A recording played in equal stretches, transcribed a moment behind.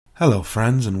Hello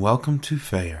friends and welcome to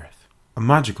Fey Earth, a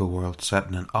magical world set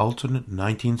in an alternate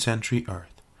 19th century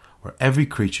Earth, where every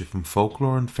creature from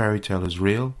folklore and fairy tale is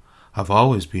real, have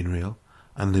always been real,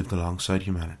 and lived alongside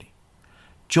humanity.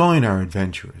 Join our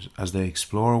adventurers as they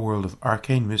explore a world of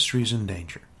arcane mysteries and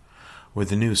danger, where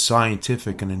the new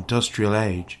scientific and industrial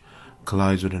age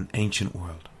collides with an ancient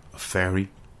world of fairy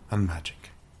and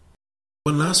magic.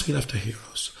 When last we left our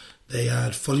heroes, they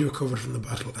had fully recovered from the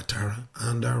battle at Tara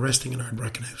and are resting in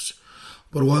Ardbracken House.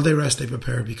 But while they rest, they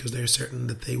prepare because they are certain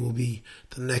that they will be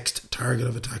the next target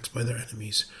of attacks by their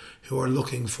enemies, who are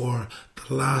looking for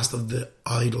the last of the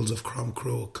idols of Crom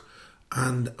Cruach,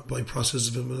 and by process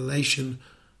of elimination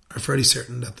are fairly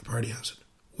certain that the party has it,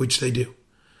 which they do.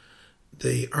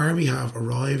 The army have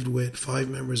arrived with 5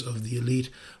 members of the elite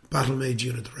battle mage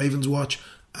unit, the Ravens Watch,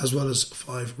 as well as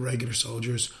 5 regular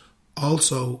soldiers,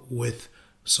 also with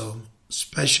some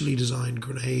specially designed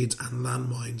grenades and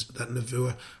landmines that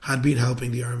Navua had been helping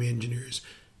the army engineers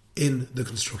in the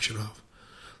construction of.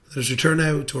 Let us return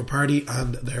now to our party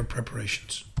and their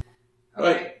preparations.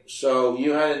 Right, so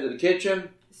you head into the kitchen.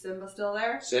 Simba's still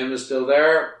there? Simba's still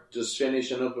there, just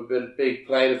finishing up a big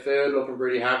plate of food, looking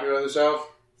pretty happy with herself.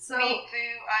 So, Me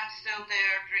too, I'm still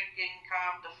there drinking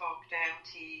calm the fuck down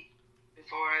tea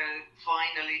before I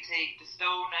finally take the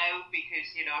stone out because,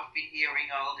 I've been hearing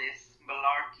all this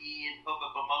malarkey and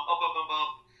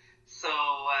hub. So,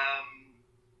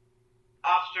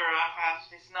 after I've had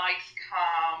this nice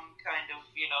calm kind of,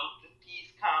 the tea's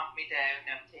calmed me down,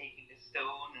 I'm taking the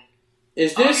stone and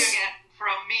Is all this you get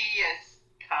from me is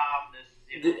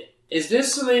calmness, is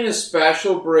this Selena's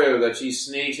special brew that she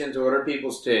sneaks into other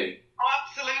people's tea? Oh,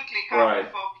 absolutely, calm Right. the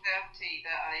fuck down tea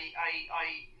that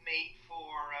I make for,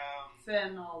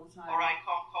 Finn all the time. or I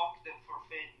concocted for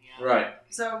Finn, yeah. Right.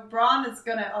 So Bron is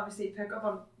gonna obviously pick up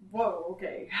on. Whoa,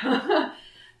 okay.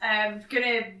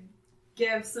 Gonna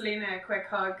give Selena a quick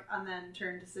hug and then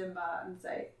turn to Simba and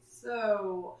say,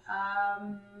 "So,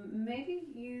 maybe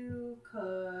you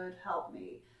could help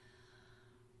me.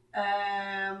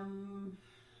 I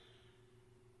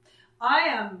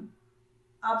am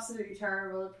absolutely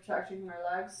terrible at protecting my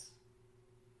legs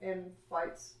in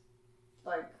fights.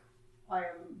 Like, I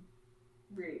am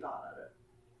really bad at it.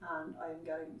 And I am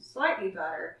getting slightly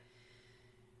better.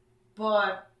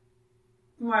 But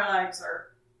my legs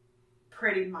are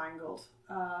pretty mangled.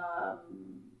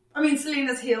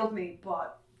 Selena's healed me,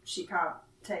 but she can't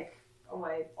take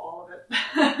away all of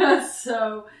it.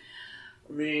 So,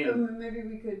 I mean, maybe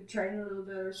we could train a little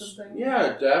bit or something.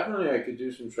 yeah, definitely. I could do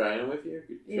some training with you. I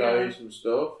could show you some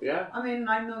stuff. Yeah.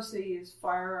 I mostly use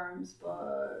firearms,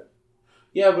 but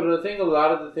Yeah, but I think a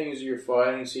lot of the things you're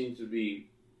fighting seem to be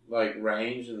like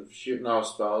ranged and shooting off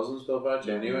spells and stuff at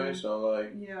you anyway. So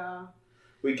like, yeah.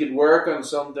 we could work on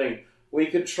something. We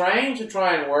could train to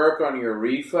try and work on your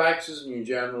reflexes and your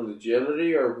general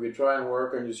agility, or we could try and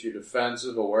work on just your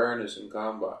defensive awareness in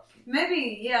combat.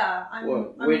 Maybe, yeah.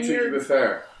 Which would you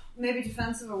prefer? Maybe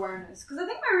defensive awareness, because I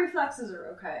think my reflexes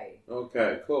are okay.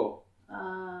 Okay, cool.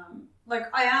 I'm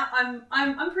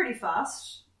pretty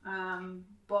fast.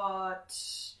 But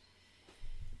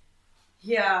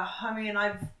yeah,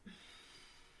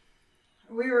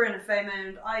 we were in a Fey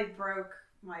Mound. I broke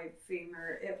my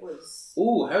femur. It was.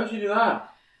 Ooh, how'd you do that?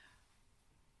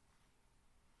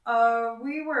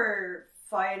 We were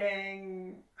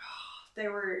fighting. They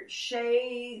were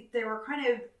kind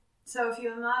of. So if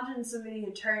you imagine somebody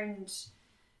had turned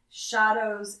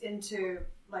shadows into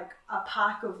like a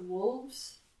pack of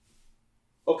wolves.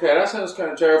 Okay, that sounds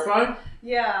kind of terrifying.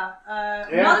 Yeah,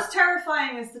 not as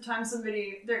terrifying as the time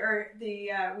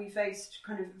we faced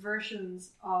kind of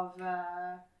versions of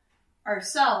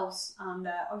ourselves, and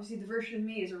obviously the version of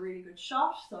me is a really good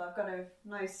shot, so I've got a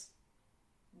nice,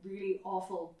 really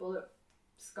awful bullet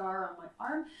scar on my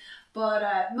arm,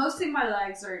 but mostly my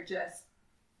legs are just,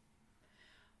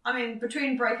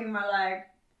 between breaking my leg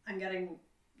and getting,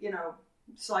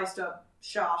 sliced up,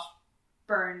 shot,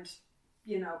 burned,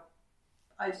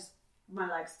 my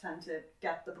legs tend to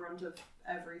get the brunt of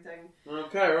everything.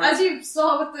 Okay, right. As you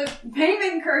saw with the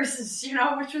payment curses,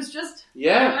 which was just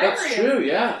hilarious. That's true,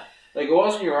 yeah. Like, it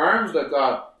wasn't your arms that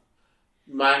got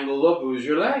mangled up, it was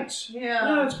your legs.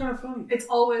 Yeah. It's kind of funny. It's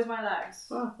always my legs.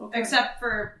 Oh, okay. Except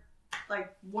for,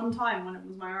 one time when it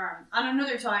was my arm. And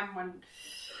another time when...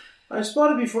 I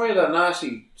spotted before you that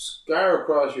nasty scar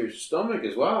across your stomach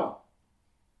as well.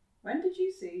 When did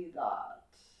you see that?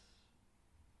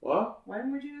 What?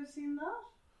 When would you have seen that?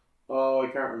 Oh,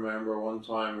 I can't remember. One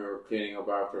time we were cleaning up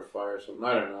after a fire or something.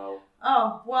 I don't know.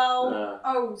 Oh,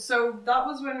 well, so that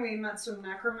was when we met some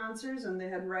necromancers and they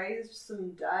had raised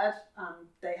some dead and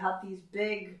they had these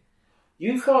big...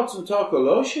 You fought some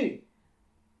Tokoloshi.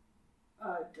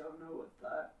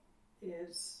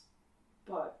 is,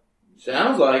 but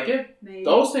Sounds like it. maybe.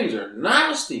 Those things are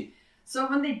nasty. So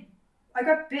I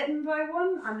got bitten by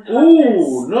one, and it had Ooh,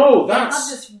 this, no, it had that's...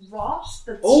 this rot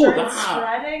that Oh, started that-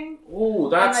 spreading. Oh,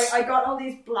 that's... And I got all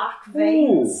these black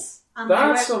veins, and they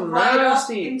that's went some right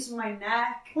nasty- up into my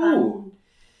neck. Ooh.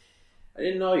 I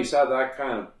didn't know you had that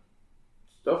kind of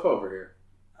stuff over here.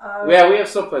 And, Yeah, we have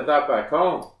stuff like that back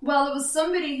home. well, it was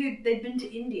somebody they'd been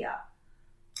to India.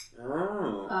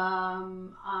 Oh.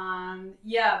 And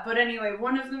yeah, but anyway,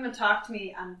 one of them attacked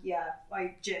me, and yeah,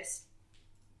 I just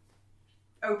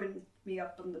opened me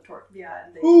up on the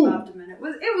and they Ooh. stabbed him, and it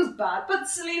was bad. But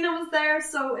Selena was there,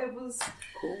 so it was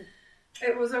Cool.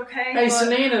 it was okay. Hey, but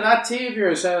Selena, that tea of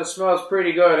yours smells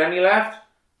pretty good. Any left?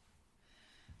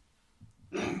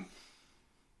 Yes,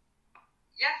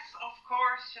 of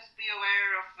course. Just be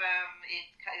aware of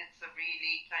it's a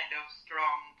really kind of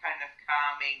strong, kind of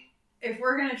calming. if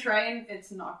we're gonna train,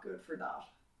 it's not good for that.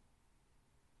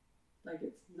 Like,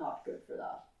 it's not good for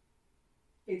that.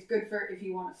 It's good for if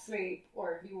you want to sleep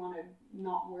or if you want to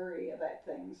not worry about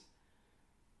things.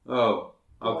 Oh,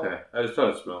 okay. I just thought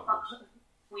it smelled nice.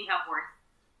 We have worse.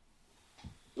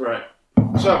 Right.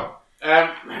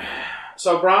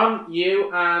 So Bron,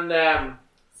 you and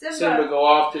Simba go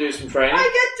off to do some training. I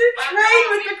get to Well, train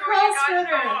no, with the before you guys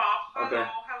go CrossFitter. off, Okay.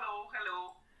 hello.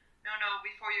 No,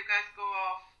 before you guys go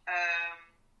off,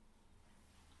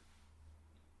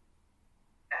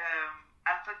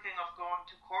 I'm thinking of going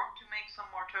to Cork to make some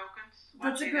more tokens. What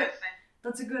That's do a you good- guys think?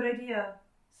 That's a good idea,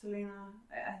 Selena.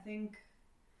 I think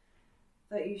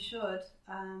that you should.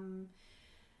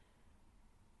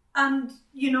 And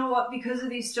you know what? Because of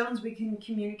these stones, we can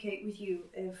communicate with you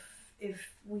if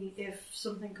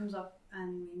something comes up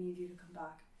and we need you to come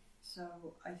back. So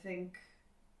I think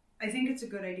it's a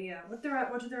good idea. What do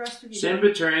the rest of you do?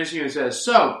 Simba turns to you and says,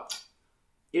 "So,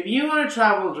 if you want to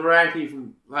travel directly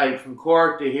from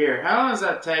Cork to here, how long does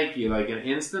that take you? Like an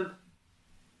instant?"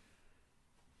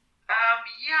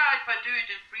 Yeah, if I do it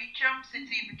in free jumps,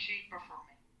 it's even cheaper for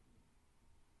me.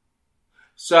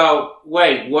 So,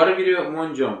 wait, what if you do it in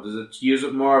one jump? Does it use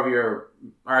up more of your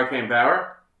arcane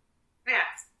power? Yeah.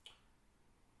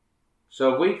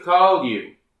 So if we called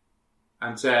you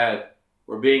and said,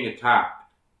 we're being attacked,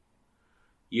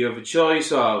 you have a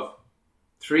choice of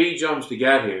 3 jumps to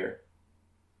get here,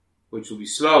 which will be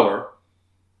slower,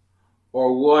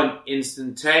 or 1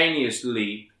 instantaneous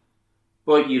leap,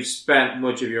 but you've spent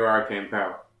much of your arcane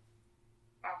power.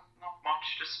 Well, not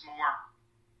much, just more.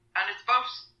 And it's both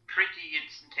pretty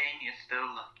instantaneous still,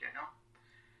 like, you know.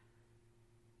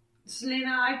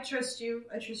 Selena, I trust you.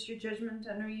 I trust your judgment.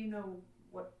 I know you know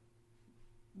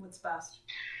what's best.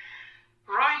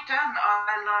 Right then,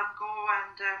 I'll go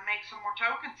and make some more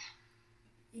tokens.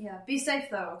 Yeah, be safe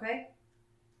though, okay?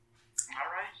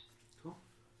 Alright.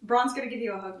 Bron's gonna give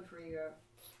you a hug before you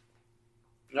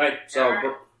go. Right,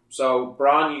 Alright. so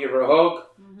Bron, you give her a hug.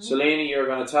 Mm-hmm. Selena, you're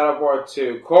going to teleport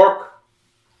to Cork.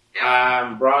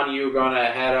 Yeah. Bron, you're going to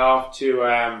head off to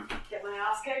Get my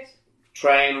ass kicked.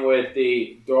 train with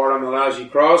the Dora Milaje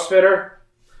CrossFitter.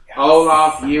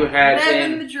 Olaf, you head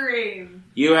Living in. the dream.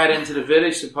 You head into the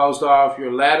village to post off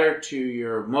your letter to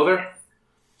your mother,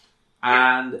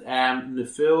 and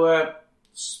Nafua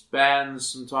spends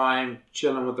some time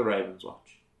chilling with the Ravens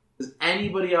Watch. Does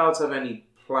anybody else have any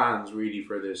plans really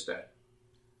for this day?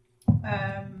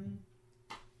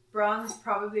 Bron's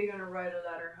probably going to write a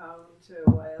letter home to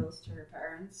Wales to her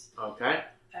parents. Okay.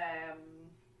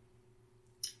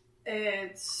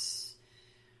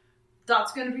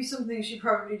 That's going to be something she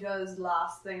probably does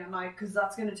last thing at night because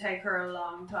that's going to take her a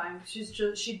long time.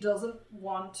 She doesn't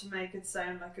want to make it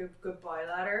sound like a goodbye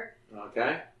letter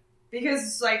Okay.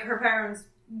 because like her parents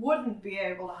wouldn't be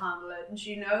able to handle it, and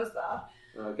she knows that.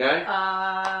 Okay.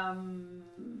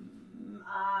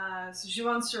 So she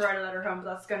wants to write a letter home, but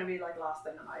that's going to be like last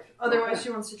thing at night. Otherwise, Okay. she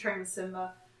wants to train with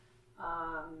Simba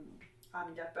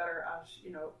and get better at,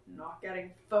 not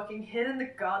getting fucking hit in the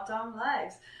goddamn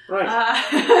legs. Right.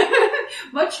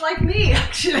 Much like me,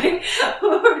 actually,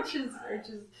 which is.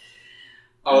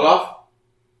 Olaf.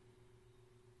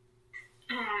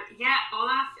 Yeah,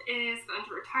 Olaf is going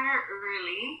to retire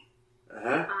early.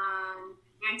 Uh-huh.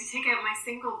 Going to take out my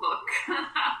single book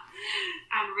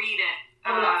and read it.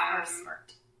 Olaf are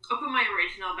smart. Up in my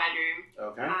original bedroom.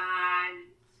 Okay. And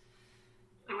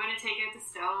I'm going to take out the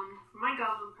stone from my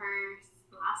goblin purse.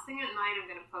 Last thing at night, I'm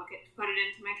going to put it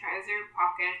into my trouser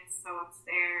pocket so it's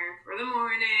there for the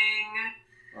morning.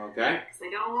 Okay. Because I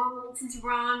don't want to listen to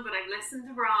Bron, but I've listened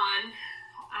to Bron.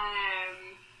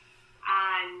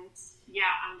 And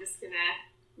yeah, I'm just going to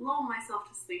lull myself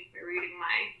to sleep by reading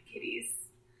my Kitty's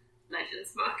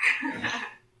Legends book.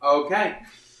 Okay.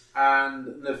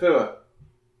 And Nafua.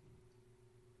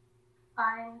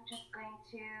 I'm just going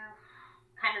to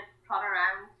kind of trot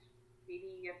around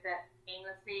really a bit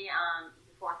aimlessly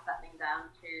before settling down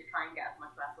to try and get as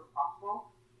much rest as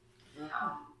possible.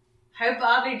 How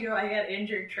badly do I get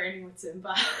injured training with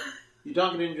Simba? You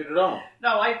don't get injured at all.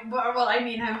 No, I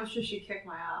mean, how much does she kick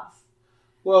my ass?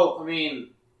 Well, I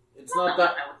mean, it's not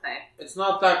that. I would say. It's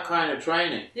not that kind of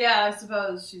training. Yeah, I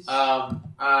suppose she's.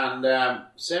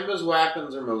 Simba's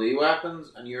weapons are melee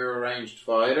weapons, and you're a ranged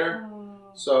fighter.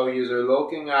 So you're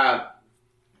looking at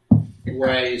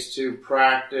ways to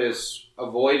practice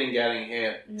avoiding getting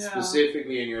hit,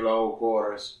 specifically in your lower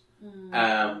quarters,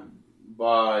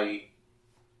 by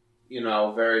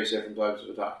various different types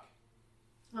of attack.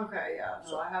 Okay, yeah,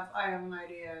 no, I have an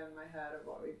idea in my head of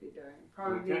what we'd be doing.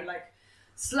 Probably like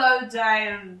slow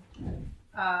down,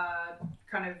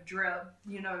 kind of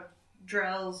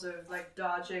drills of like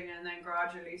dodging and then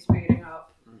gradually speeding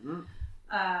up. Mm-hmm.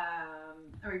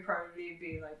 And we'd probably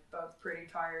be like both pretty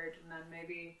tired, and then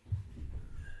maybe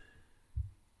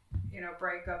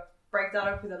break that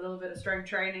up with a little bit of strength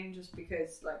training, just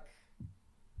because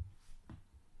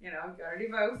you gotta do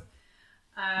both.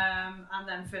 And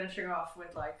then finishing off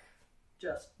with like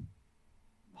just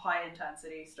high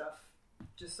intensity stuff,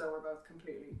 just so we're both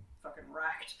completely fucking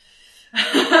wrecked.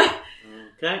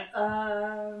 Okay.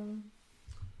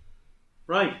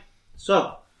 Right.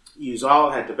 So, yous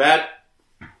all head to bed.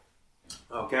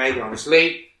 Okay, going to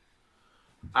sleep.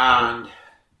 And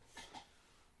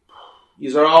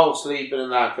yous are all sleeping in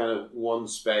that kind of one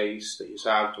space that yous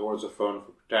have towards the front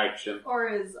for protection. Or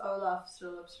is Olaf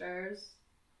still upstairs?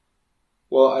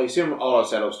 Well, I assume all I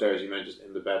said upstairs, you meant just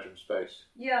in the bedroom space.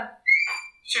 Yeah.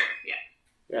 Sure, yeah.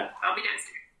 Yeah. I'll be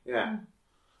downstairs. Yeah.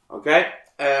 Okay.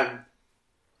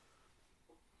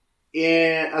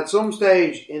 At some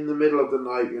stage in the middle of the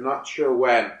night, you're not sure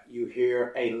when, you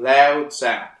hear a loud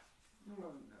sound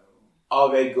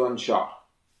of a gunshot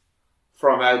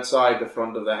from outside the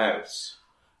front of the house.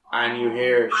 And you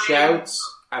hear shouts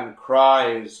and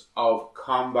cries of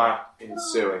combat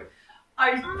ensuing.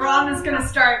 Bron is going to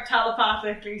start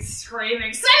telepathically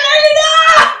screaming,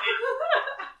 Selena!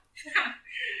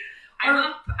 I'm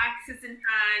up, axes in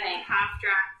hand,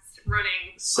 half-dressed,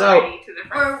 running So, to the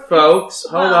front. folks,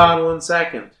 hold on 1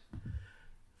 second.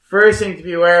 First thing to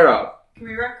be aware of. Can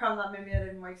we retcon that maybe I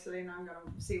didn't wake Selena? I'm going to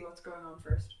see what's going on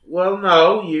first. Well,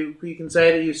 no, you can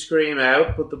say that you scream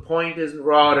out, but the point isn't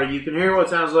rather. You can hear what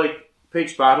sounds like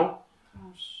pitched battle.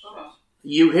 Oh, shit.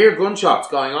 You hear gunshots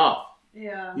going off.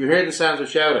 Yeah. You hear the sounds of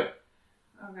shouting.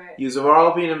 Okay. You've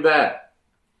all been in bed.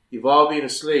 You've all been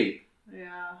asleep.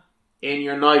 Yeah. In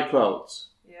your night clothes.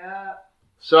 Yeah.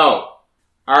 So,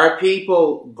 are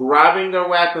people grabbing their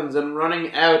weapons and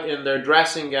running out in their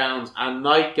dressing gowns and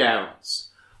nightgowns?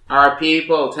 Are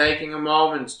people taking a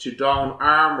moment to don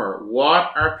armour?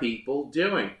 What are people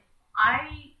doing?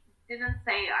 I didn't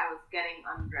say I was getting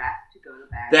undressed to go to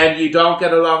bed. Then you don't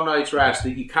get a long night's rest.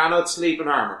 You cannot sleep in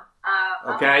armour.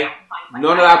 Okay? Fine.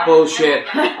 None of that bullshit.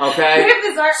 Okay?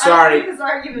 Sorry.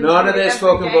 None of this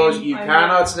fucking bullshit. You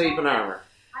cannot sleep in armour.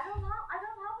 I don't have a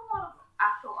lot of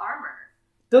actual armour.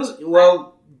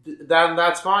 Then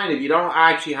that's fine. If you don't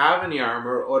actually have any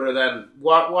armour other than...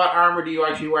 What armour do you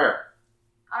actually wear?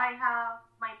 I have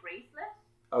my bracelet.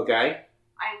 Okay.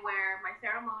 I wear my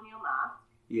ceremonial mask.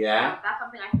 Yeah. That's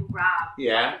something I can grab.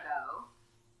 Yeah. To go.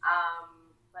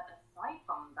 But aside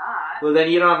from that... Well, then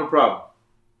you don't have a problem.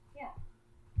 Yeah.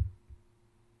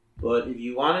 But if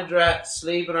you want to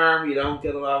sleep in armour, you don't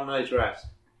get a long night's rest.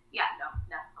 Yeah, no.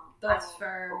 That's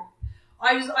fair.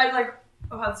 I've had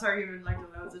this argument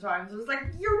loads of times. It was like,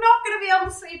 you're not going to be able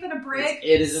to sleep in a brig.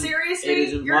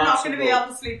 Seriously, you're not going to be able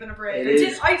to sleep in a brig.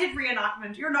 I did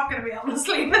reenactment. You're not going to be able to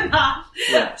sleep in that.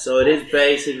 Yeah, so it is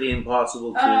basically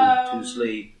impossible to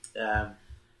sleep.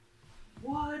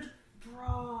 Would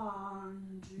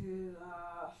Bron do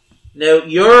that? Now,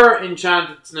 your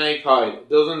enchanted snake hide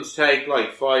doesn't take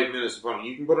 5 minutes to put on.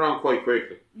 You can put it on quite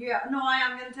quickly. Yeah, no, I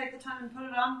am going to take the time and put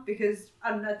it on because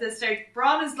at this stage,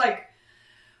 Bron is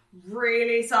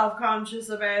really self-conscious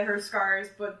about her scars,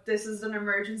 but this is an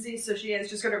emergency, so she is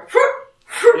just going to go.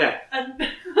 Yeah. And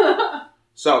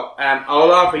so,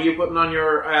 Olaf, are you putting on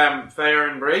your Fair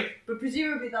and break? But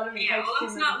presumably that only Yeah, takes well, 2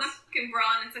 it's minutes. not looking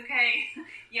Bron, it's okay.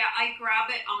 Yeah, I grab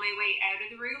it on my way out of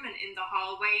the room, and in the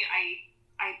hallway, I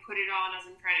put it on as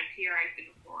I'm trying to peer out the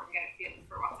door and get a feeling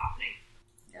for what's happening.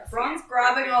 Yeah, Bron's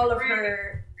grabbing all of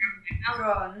her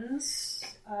guns.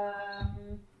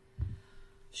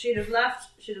 She'd have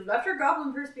left her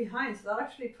goblin purse behind, so that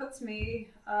actually puts me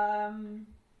at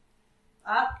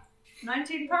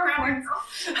 19 power points.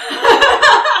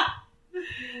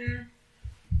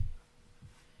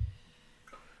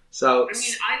 So I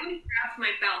mean, I would grab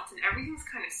my belt and everything's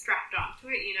kind of strapped onto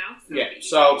it, you know? So yeah. it'd be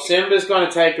So easy to- Simba's going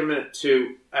to take a minute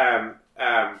to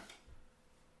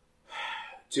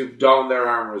don their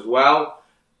armor as well.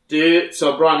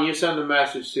 So Bron, you send a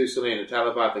message to Selena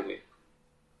telepathically.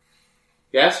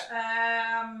 Yes.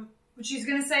 But she's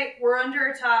gonna say we're under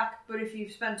attack, but if you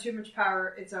spend too much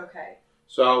power, it's okay.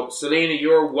 So Selena,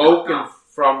 you're woken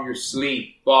from your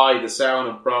sleep by the sound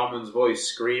of Bronwyn's voice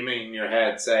screaming in your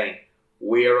head, saying,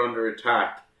 "We are under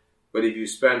attack, but if you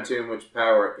spend too much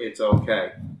power, it's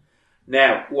okay."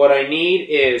 Now, what I need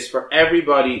is for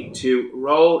everybody to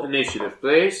roll initiative,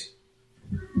 please.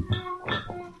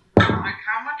 Like,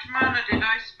 how much mana did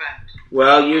I spend?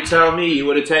 Well, you tell me. You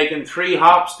would have taken 3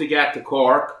 hops to get to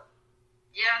Cork.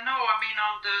 Yeah, no, I mean,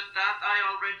 on that I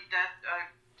already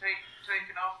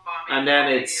taken off by me. And then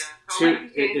it's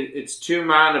token. it's 2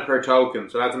 mana per token,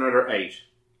 so that's another 8.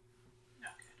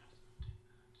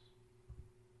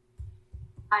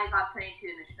 I got 22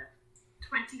 initiative.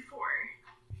 24.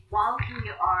 While we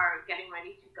are getting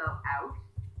ready to go out,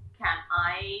 can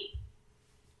I...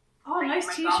 Oh, like, nice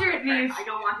my t-shirt, gauntlet Neve. first? I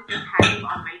don't want to just have it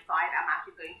on my side. I'm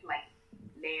actually going to, like,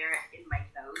 layer it in my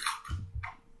clothes.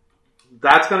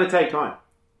 That's going to take time.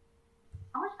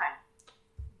 How much time?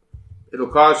 It'll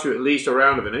cost you at least a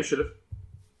round of initiative.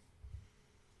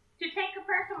 To take a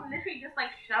person and literally just, like,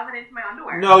 shove it into my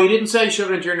underwear? No, you didn't say shove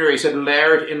it into your underwear. You said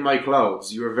layer it in my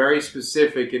clothes. You were very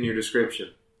specific in your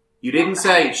description. You didn't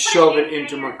say shove it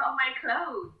into my... on my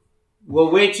clothes.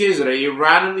 Well, which is it? Are you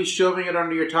randomly shoving it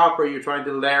under your top, or are you trying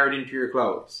to layer it into your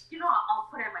clothes? You know what? I'll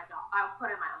put it in my top. I'll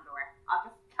put it in my underwear. I'll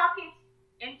just tuck it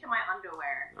into my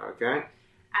underwear Okay.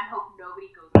 and hope nobody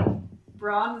goes in.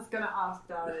 Bron is gonna ask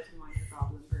Dahlia to mind the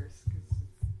goblin purse because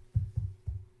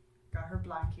it's got her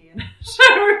blankie in it,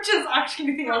 which is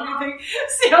actually the only thing.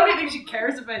 It's the only thing she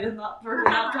cares about in that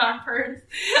damn purse.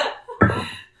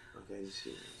 Okay,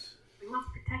 We must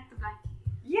protect the blankie.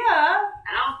 Yeah.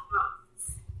 And also,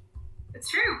 it's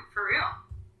true, for real.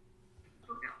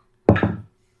 For real.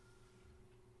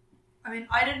 I mean,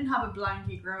 I didn't have a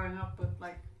blankie growing up, but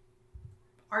like,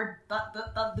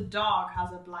 the dog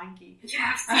has a blankie.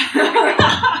 Yes.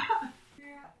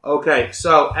 Okay,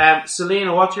 so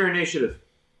Selena, what's your initiative?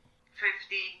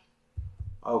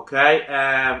 15. Okay.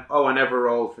 I never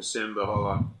rolled for Simba. Hold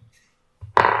on.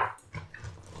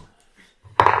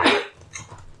 I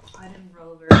didn't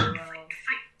roll very well.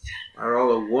 I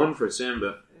rolled a 1 for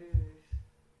Simba.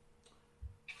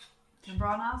 Can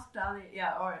Bron ask Dahlia?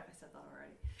 Yeah, alright, I said that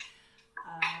already.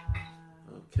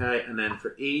 Okay, and then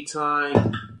for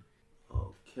E-Time.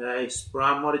 Okay,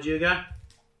 Bron, what did you get?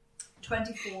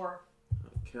 24.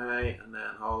 Okay, and then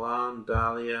hold on,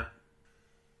 Dahlia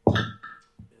is a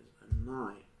 9.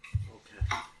 Okay.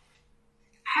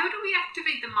 How do we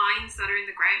activate the mines that are in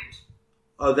the ground?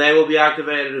 Oh, they will be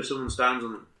activated if someone stands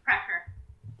on them. Pressure.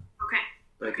 Okay.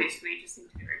 Like Okay, it's- so we just need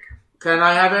to be very careful. Can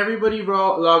I have everybody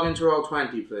log into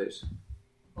Roll20, please?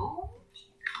 Oh.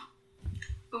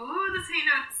 Oh, this ain't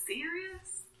not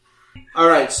serious.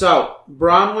 Alright, so,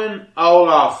 Bronwyn,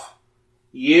 Olaf,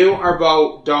 you are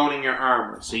both donning your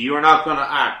armor, so you are not going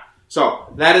to act.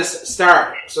 So, let us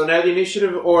start. So now the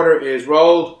initiative order is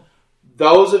rolled.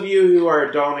 Those of you who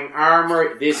are donning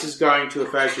armor, this is going to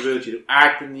affect your ability to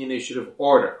act in the initiative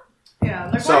order. Yeah,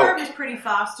 like So- my arm is pretty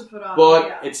fast to put on. But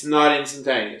yeah. it's not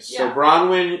instantaneous. So Yeah.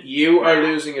 Bronwyn, you are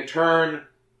losing a turn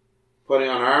putting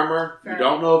on armor. Fair. You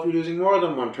don't know if you're losing more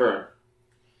than 1 turn.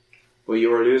 But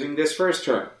you are losing this first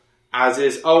turn. As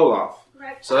is Olaf.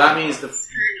 Right. So that means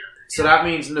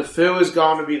Nafu is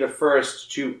going to be the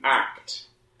first to act.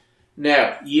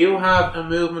 Now, you have a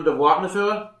movement of what,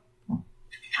 Nafua?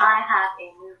 I have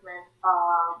a movement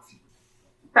of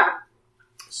 7.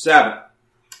 7.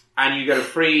 And you get a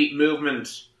free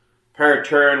movement per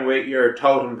turn with your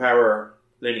totem power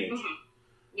lineage. Mm-hmm.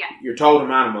 Yeah. Your totem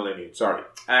animal lineage, sorry.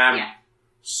 Yeah.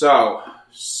 So,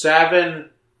 7.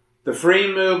 The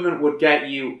free movement would get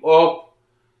you up,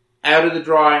 out of the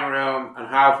drawing room, and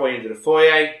halfway into the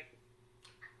foyer.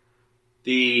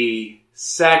 The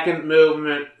second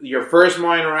movement, your first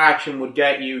minor action would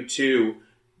get you to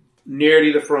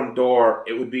nearly the front door.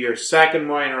 It would be your second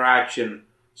minor action.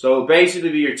 So it'll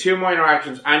basically be your 2 minor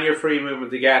actions and your free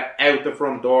movement to get out the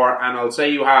front door. And I'll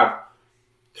say you have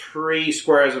 4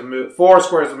 squares of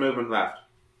movement left.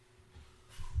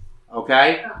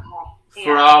 Okay?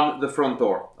 From the front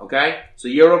door. Okay? So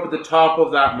you're up at the top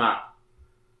of that map.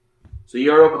 So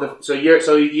you're up at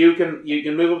the you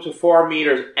can move up to 4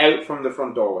 meters out from the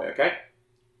front doorway. Okay?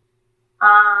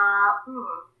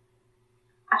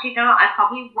 Actually, no, I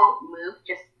probably won't move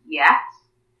just yet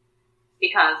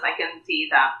because I can see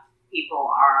that people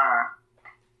are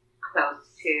close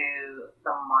to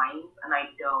the mines, and I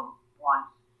don't want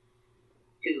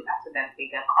to accidentally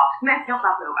get caught and then he'll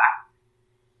have no back.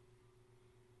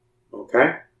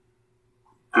 Okay.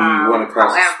 Do you want to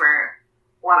cast... However,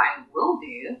 what I will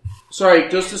do... Sorry,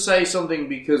 just to say something,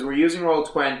 because we're using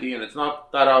Roll20 and it's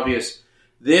not that obvious.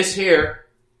 This here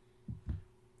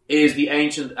is the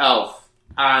Ancient Elf,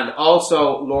 and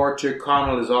also Lord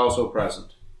Tyrconnell is also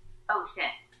present. Oh, shit.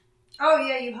 Oh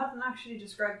yeah, you haven't actually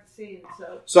described the scene,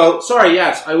 so... So, sorry,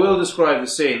 yes, I will describe the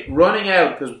scene. Running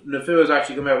out, because Nafu has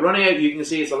actually come out. Running out, you can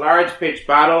see it's a large pitched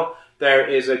battle. There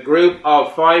is a group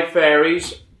of 5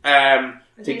 fairies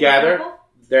together.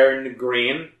 They're in the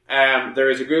green. There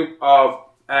is a group of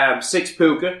 6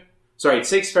 puka. Sorry,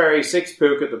 6 fairies, 6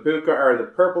 puka. The puka are the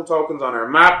purple tokens on our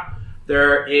map.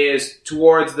 There is,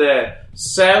 towards the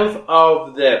south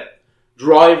of the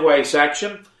driveway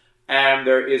section,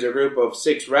 there is a group of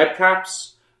 6 red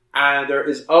caps. And there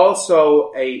is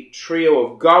also a trio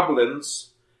of goblins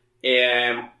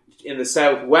in the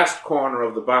southwest corner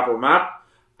of the battle map.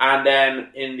 And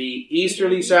then in the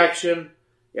easterly section...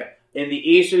 In the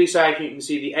easterly section, you can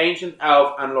see the Ancient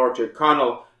Elf and Lord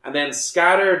Tyrconnell, and then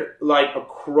scattered like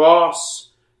across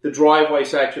the driveway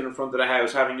section in front of the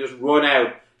house, having just run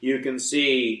out, you can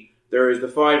see there is the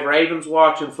 5 Ravens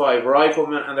Watch and 5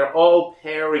 riflemen, and they're all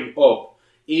pairing up.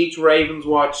 Each Ravens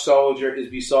Watch soldier is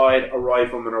beside a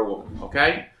rifleman or woman.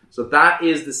 Okay, so that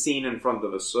is the scene in front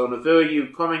of us. So Nafu, you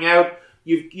coming out,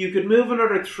 you could move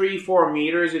another 3-4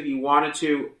 meters if you wanted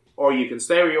to, or you can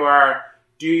stay where you are.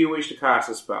 Do you wish to cast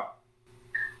a spell?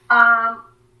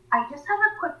 I just have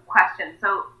a quick question.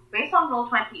 So, based on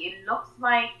Roll20, it looks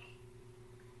like,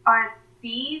 are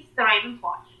these the Ravens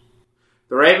Watch?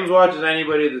 The Ravens Watch is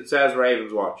anybody that says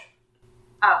Ravens Watch.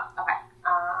 Oh, okay.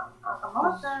 A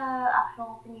lot of the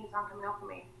actual thingies aren't coming up for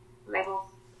me. Labels.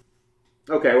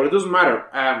 Okay, well, it doesn't matter.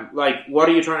 What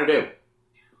are you trying to do?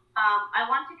 I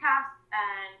want to cast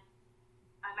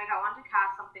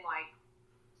something like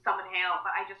Summon Hail,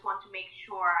 but I just want to make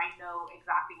sure I know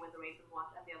exactly where the Ravens Watch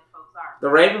and the other folks are. The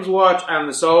Ravens Watch and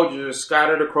the soldiers are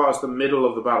scattered across the middle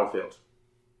of the battlefield.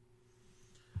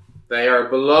 They are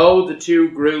below the 2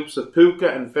 groups of puka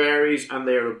and fairies, and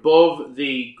they are above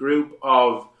the group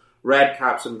of red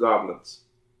caps and goblins.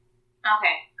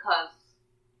 Okay, because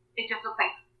it just looks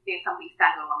like there's somebody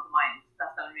standing along the mines.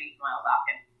 That's the only reason why I was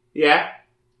asking. Yeah.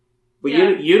 But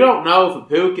you don't know if a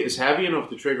puka is heavy enough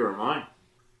to trigger a mine.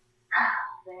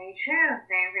 Very true.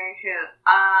 Very, very true.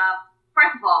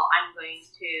 First of all, I'm going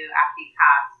to actually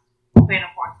cast Plane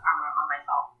of Force Armor on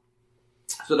myself.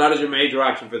 So that is your major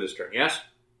action for this turn, yes?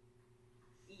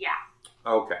 Yeah.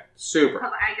 Okay, super.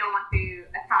 Because I don't want to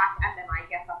attack and then I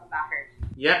get something that hurt.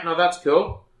 Yeah, no, that's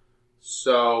cool.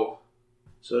 So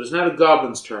it's now the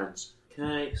goblins' turns.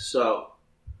 Okay, so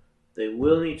they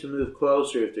will need to move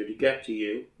closer if they're to get to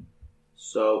you.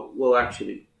 So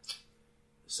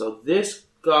this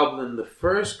goblin, the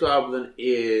first goblin,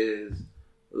 is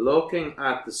looking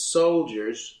at the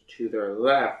soldiers to their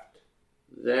left.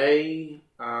 They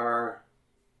are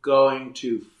going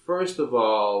to, first of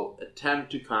all,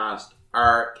 attempt to cast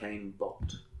Arcane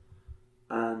Bolt.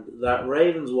 And that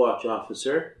Ravens Watch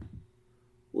officer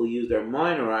will use their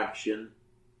minor action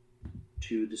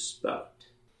to dispel it.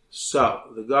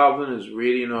 So, the goblin is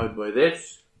really annoyed by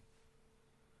this.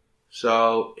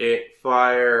 So, it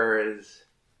fires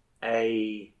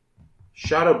a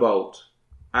Shadow Bolt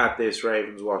at this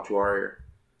Ravens Watch warrior,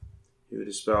 who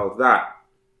dispels that.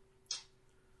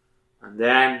 And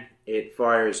then it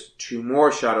fires 2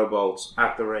 more Shadow Bolts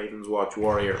at the Ravens Watch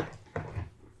warrior.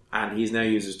 And he's now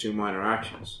uses 2 minor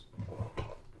actions.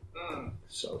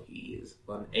 So he is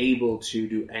unable to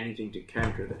do anything to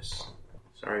counter this.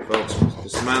 Sorry folks, I'm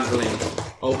dismantling,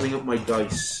 opening up my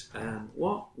dice.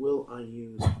 What will I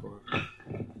use for...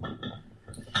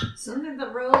 Something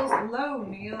that rolls low,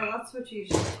 Neil. That's what you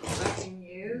should fucking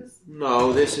use.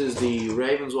 No, this is the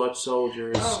Ravens Watch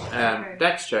soldiers okay.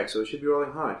 dex check, so it should be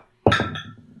rolling high.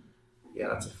 Yeah,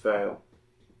 that's a fail.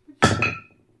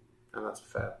 And that's a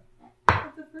fail.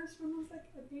 But the first one was like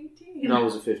an 18. No, it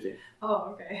was a 15.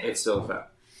 Oh, okay. It's still a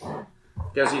fail.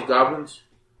 Guess these goblins?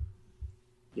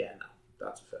 Yeah, no,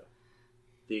 that's a fail.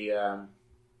 The I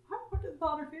would have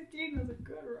thought a 15 was a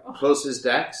good roll. plus his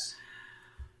dex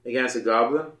against a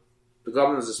goblin. The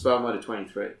goblin is a spell might of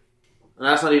 23. And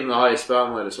that's not even the highest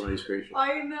spell might of some of these creatures.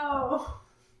 I know.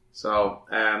 So,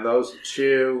 those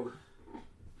 2.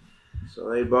 So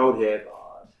they both hit.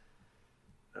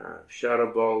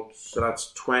 Shadow Bolt. So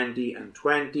that's 20 and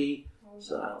 20.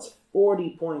 So that's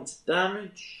 40 points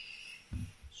damage.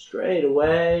 Straight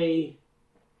away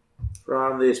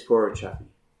from this poor chappie.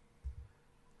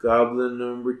 Goblin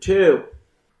number 2.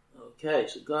 Okay,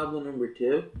 so goblin number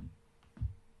 2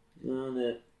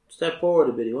 And step forward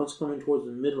a bit. He wants to come in towards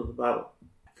the middle of the battle.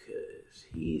 Because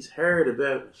he's heard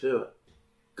about Nafua.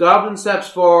 Goblin steps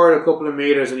forward a couple of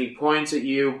meters and he points at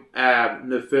you,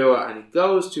 Nafua, and he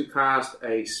goes to cast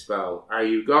a spell. Are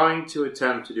you going to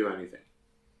attempt to do anything?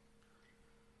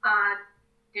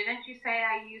 Didn't you say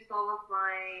I used all of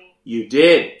my... You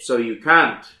did, so you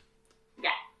can't. Yeah.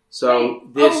 So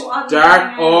this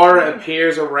dark aura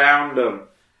appears around him,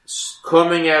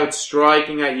 coming out,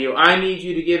 striking at you. I need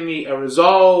you to give me a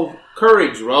resolve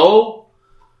courage roll.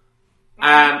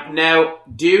 Now,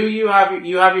 do you have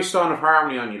your Stone of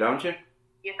Harmony on you, don't you?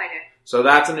 Yes, I do. So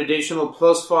that's an additional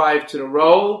 +5 to the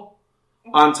roll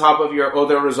on top of your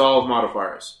other resolve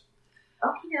modifiers.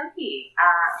 Okie dokie.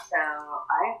 So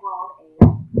I rolled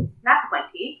a nat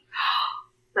 20.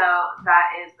 So that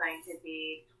is going to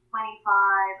be 25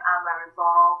 on my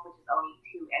resolve, which is only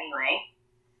 2 anyway.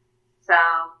 So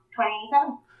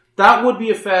 27. That would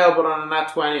be a fail, but on a nat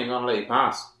 20, I'm going to let you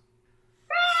pass.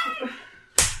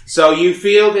 So you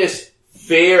feel this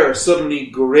fear suddenly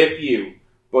grip you,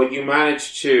 but you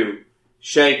manage to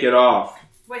shake it off.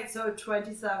 Wait, so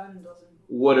 27 doesn't...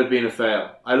 Would have been a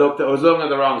fail. I was looking at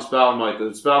the wrong spell might.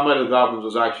 The spell might of the goblins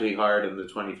was actually higher than the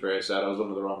 23 I said. I was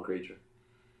looking at the wrong creature.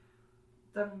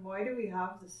 Then why do we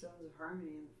have the Stones of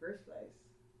Harmony in the first place?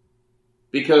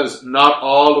 Because not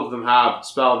all of them have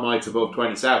spell mights above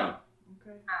 27.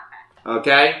 Okay.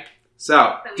 Okay?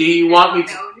 So, So do you want me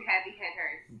to... heavy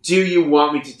hitters. Do you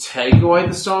want me to take away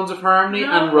the Stones of Harmony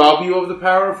and rob you of the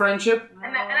power of friendship? No.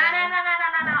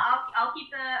 I'll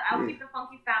keep the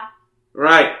funky sound.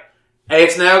 Right.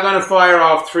 It's now going to fire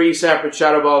off 3 separate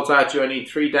shadow bolts at you. I need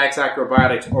 3 dex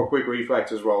acrobatics or quick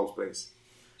reflexes rolls, please.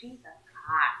 Jesus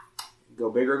God. Go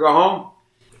big or go home.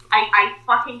 I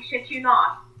fucking shit you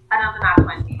not. Another nat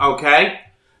 20. Okay.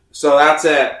 So that's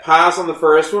a pass on the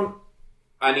first one.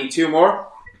 I need 2 more.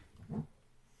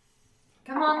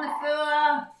 Come on,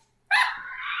 Nafua!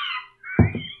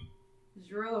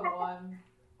 Just roll a 1.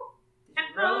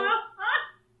 Just roll a...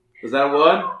 Was that a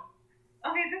 1?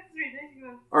 Okay, this is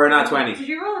ridiculous. Or a nat 20? Did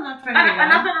you roll a nat 20?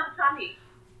 Another 20.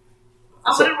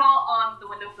 I'm going to roll on the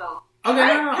windowsill. Okay,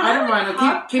 no, I don't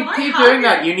mind. Keep Can I doing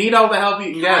have that. You need all the help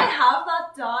you can Can I get. have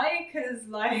that die? Because,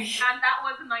 like... And that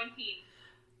was a 19.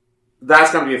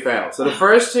 That's going to be a fail. So the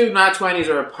first 2 nat 20s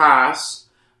are a pass,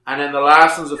 and then the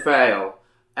last one's a fail.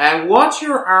 And what's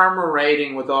your armor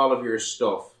rating with all of your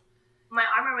stuff? My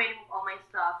armor rating with all my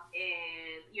stuff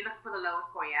is... You're looking for the lowest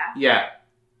score, yeah? Yeah.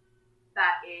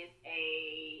 That is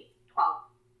a 12.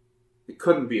 It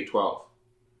couldn't be a 12.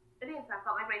 It is. I've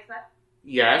got my bracelet.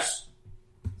 Yes.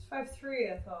 It's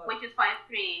 5-3, I thought. Which is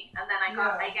 5-3, and then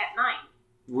I get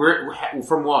 9.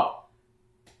 From what?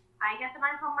 I get the 9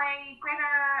 from my greater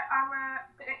armor,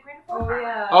 greater force Oh, armor.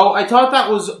 yeah. Oh, I thought that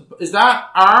was... Is that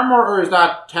armor or is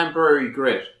that temporary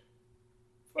grit?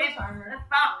 Force It's armor. a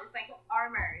spell. It's like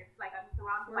armor. It's like I'm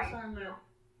surrounded Force by armor. steel.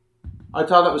 I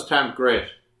thought that was temp grit.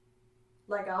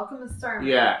 Like Alchemist armor.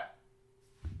 Yeah.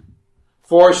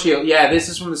 Force shield. Yeah, this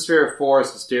is from the Sphere of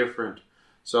Force. It's different.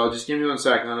 So just give me 1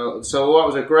 second. So what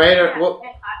was it? Greater... Yeah, What?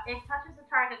 it touches the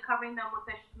target, covering them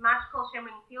with a magical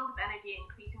shimmering field of energy,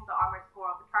 increasing the armor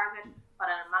score of the target by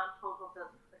an amount total to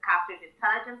the caster's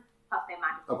intelligence plus their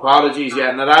magical. Apologies,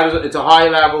 yeah. Now that is... It's a high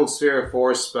level Sphere of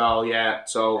Force spell, yeah.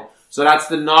 So that's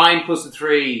the 9 plus the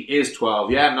 3 is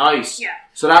 12. Yeah, nice. Yeah.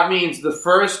 So that means the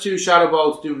first 2 shadow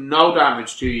bolts do no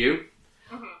damage to you.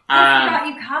 I forgot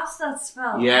you cast that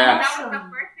spell. Yeah. That was the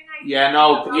Awesome. first thing I did. Yeah,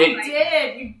 no, You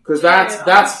did. because that's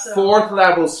Awesome. 4th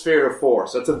level Sphere of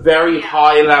Force. That's a very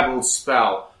high level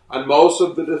spell, and most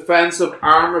of the defensive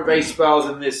armor based spells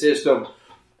in this system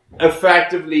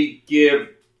effectively give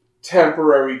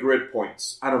temporary grit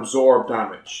points and absorb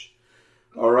damage.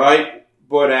 All right,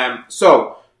 but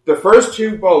so the first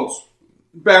 2 bolts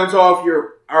bounce off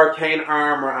your arcane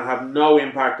armor and have no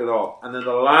impact at all, and then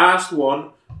the last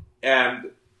one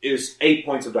is 8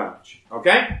 points of damage.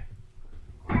 Okay.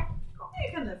 You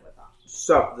can live with that.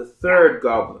 So the third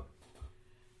goblin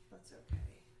That's okay.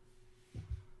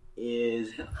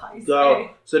 is I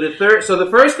go. say. So the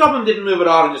first goblin didn't move at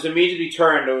all and just immediately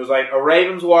turned. There was like a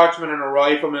Raven's Watchman and a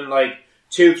Rifleman like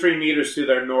 2-3 meters to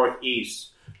their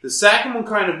northeast. The second one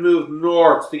kind of moved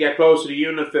north to get closer to you,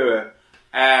 Nafua,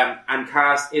 and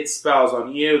cast its spells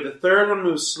on you. The third one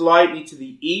moves slightly to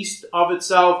the east of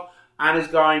itself and is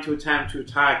going to attempt to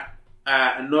attack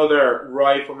another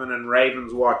Rifleman and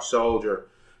Raven's Watch soldier.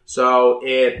 So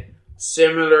it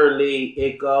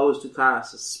goes to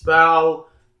cast a spell.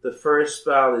 The first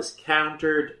spell is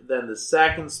countered, then the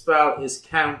second spell is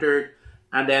countered,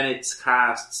 and then it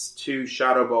casts 2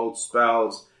 Shadow Bolt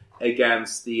spells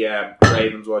against the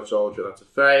Raven's Watch soldier. That's a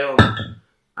fail.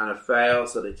 and a fail,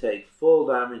 so they take full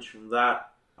damage from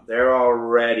that. They're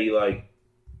already like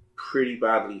pretty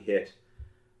badly hit.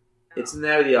 It's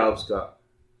now the elf's go.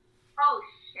 Oh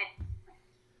shit.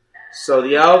 So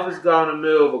the elf is going to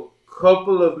move a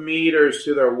couple of meters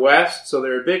to their west, so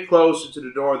they're a bit closer to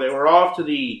the door. They were off to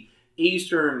the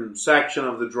eastern section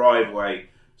of the driveway,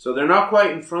 so they're not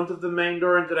quite in front of the main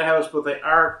door into the house, but they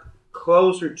are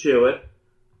closer to it.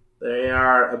 They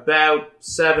are about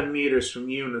 7 meters from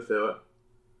you, Nathua.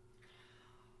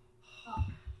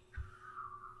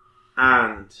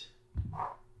 And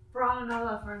Bron and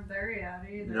Olaf aren't there yet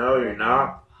either. no, you're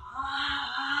not.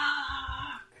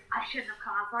 I shouldn't have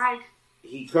come outside.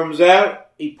 He comes out,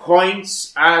 he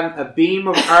points, and a beam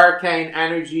of arcane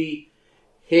energy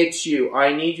hits you.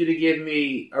 I need you to give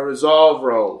me a resolve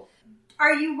roll.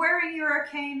 Are you wearing your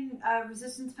arcane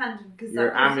resistance pendant? Because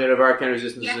Your amulet of arcane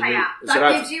resistance Yes, is I am.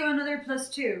 that gives you another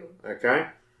 +2. Okay.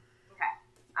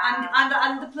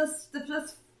 And the plus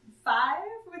 5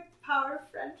 with power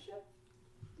of friendship.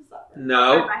 Is that right?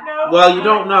 No. No. Well, you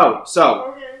don't know. So,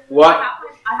 Okay. what?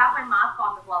 I have my mask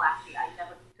on as well, actually. I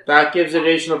never took That it. gives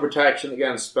additional protection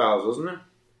against spells, doesn't it?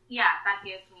 Yeah, that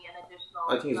gives me an additional.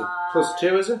 I think it's a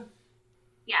 +2, is it?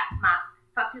 Yeah, mask.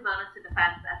 +2 bonus to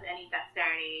defense and any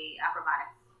dexterity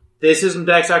acrobatics. This isn't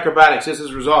Dex Acrobatics, this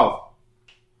is Resolve.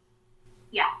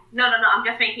 Yeah. No. I'm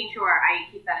just making sure I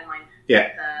keep that in mind. Yeah.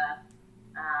 The,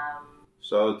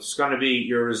 So it's going to be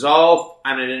your Resolve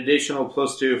and an additional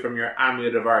 +2 from your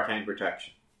Amulet of Arcane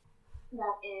Protection.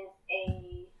 that is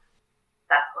a.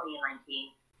 That's only a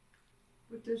 19.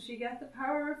 But does she get the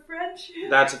power of friendship?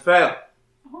 That's a fail.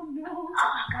 Oh no. Oh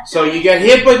my god. So you get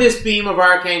hit by this beam of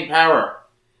arcane power.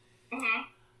 Mm-hmm.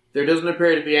 There doesn't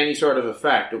appear to be any sort of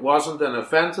effect. It wasn't an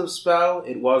offensive spell.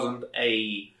 It wasn't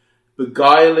a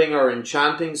beguiling or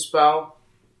enchanting spell.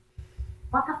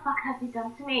 What the fuck has he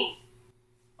done to me?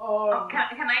 Oh. Can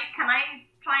I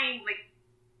try and like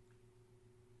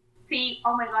see?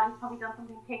 Oh my god, he's probably done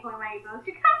something to take away my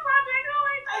ability to cast magic. Oh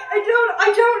my god.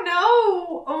 I don't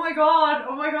know. Oh my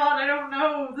god, I don't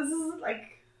know. This is like.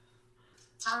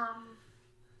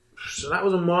 So that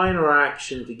was a minor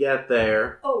action to get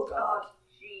there. Oh god.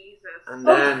 Jesus. And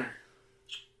then...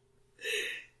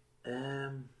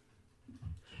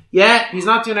 yeah, he's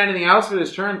not doing anything else for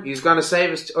this turn. He's going to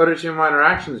save his other 2 minor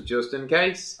actions just in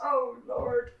case. Oh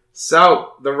lord.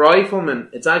 So, the riflemen,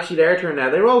 it's actually their turn now.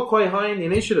 They roll quite high in the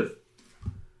initiative.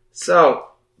 So,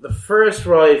 the first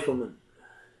rifleman,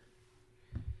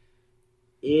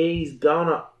 he's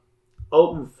gonna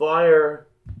open fire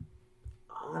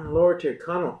on Lord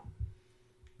Tyrconnell.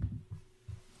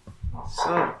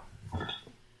 So,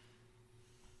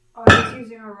 Oh, he's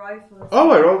using a rifle.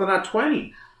 oh, I rolled a nat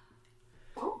 20.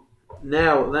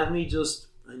 Now, let me just,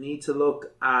 I need to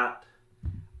look at,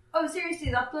 Oh,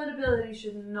 seriously, that blood ability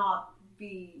should not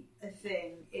be a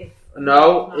thing if...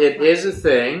 no, it is a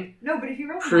thing. No, but if you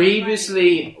roll a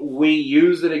Previously, we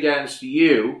used it against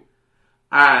you,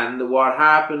 and what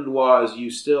happened was you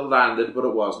still landed, but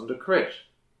it wasn't a crit.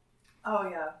 Oh,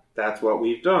 yeah. That's what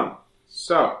we've done.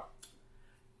 So,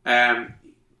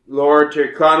 Lord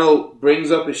Tyrconnell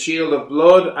brings up a shield of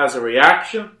blood as a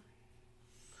reaction.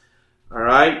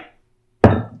 Alright.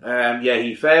 Yeah,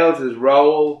 he failed his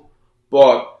roll,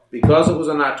 but because it was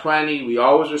a nat 20, we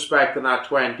always respect the nat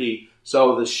 20,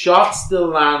 so the shot still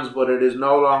lands, but it is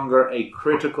no longer a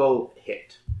critical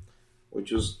hit.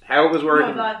 Which was how it was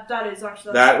working. No, that is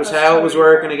actually... That was how it was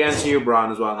working against you, Bron,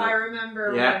 as well. I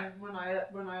remember Yeah. when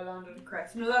I landed a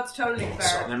crit. No, that's totally fair.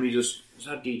 So let me just... Is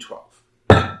that D12?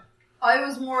 I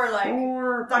was more like...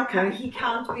 Okay. He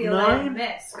can't be allowed to 9.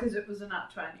 miss because it was a nat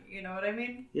 20. You know what I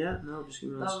mean? Yeah, no, just give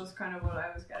me That this. was kind of what I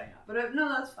was getting at. But no,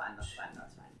 that's fine.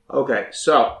 Okay,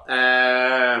 so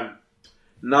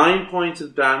 9 points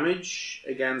of damage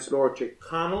against Lord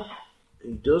Tyrconnell.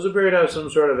 He does appear to have some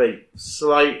sort of a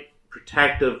slight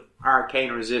protective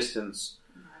arcane resistance,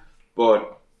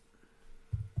 but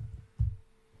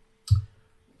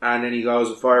and then he goes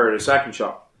to fire at a second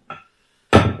shot,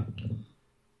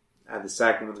 and the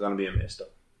second one's going to be a miss.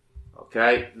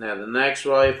 Okay, now the next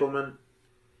rifleman,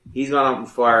 he's going to open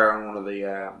fire on one of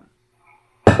the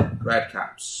red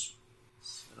caps.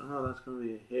 I don't know, that's going to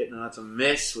be a hit. No, that's a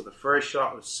miss. With the first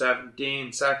shot was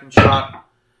 17. Second shot,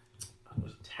 that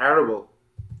was terrible.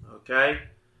 Okay.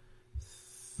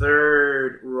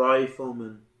 Third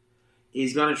rifleman,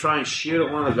 he's going to try and shoot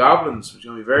at one of the goblins, which is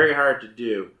going to be very hard to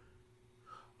do.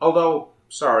 Although,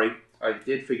 sorry, I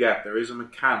did forget, there is a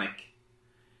mechanic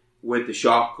with the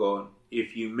shotgun.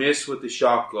 If you miss with the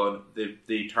shotgun,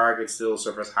 the target still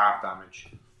suffers half damage.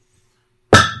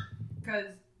 Because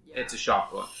It's a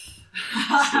shotgun.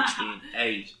 16,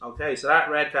 8. Okay, so that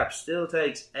red cap still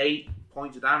takes 8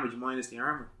 points of damage minus the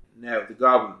armor. Now, the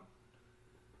goblin.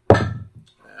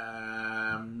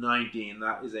 19.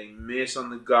 That is a miss on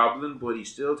the goblin, but he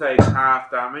still takes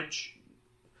half damage.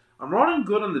 I'm running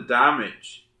good on the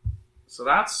damage, so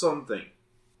that's something.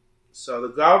 So the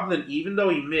goblin, even though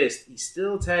he missed, he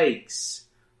still takes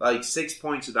like 6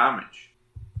 points of damage.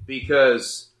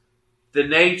 Because the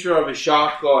nature of a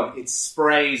shotgun, it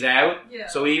sprays out. Yeah.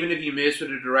 So even if you miss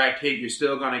with a direct hit, you're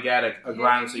still going to get a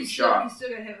glancing shot. You still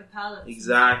get hit with pellets.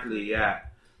 Exactly, yeah.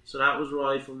 So that was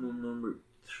rifleman number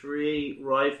 3.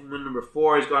 Rifleman number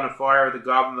 4 is going to fire at the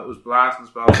goblin that was blasting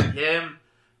spells at him.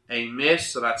 A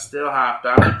miss, so that's still half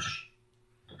damage.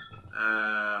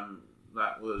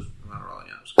 That was not rolling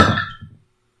out. It was correct.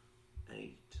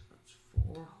 8. That's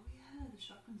 4. Oh yeah, the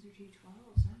shotguns are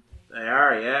G12s, aren't they? They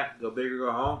are, yeah. Go big or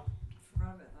go home. I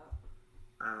forgot about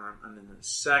that. And then the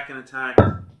second attack,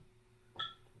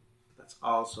 that's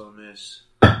also a miss.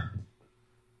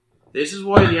 This is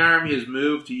why the army has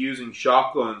moved to using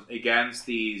shotguns against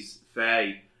these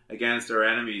Fae, against their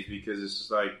enemies, because it's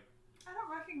just like, I don't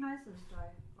recognize this die.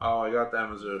 oh, I got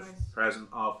them as a Nice. present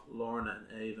of Lorna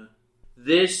and Ava.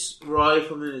 This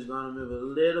rifleman is going to move a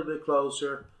little bit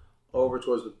closer over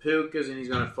towards the Pukas, and he's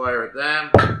going to fire at them.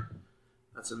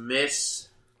 That's a miss.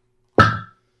 And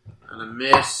a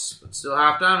miss, but still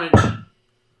half damage.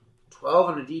 12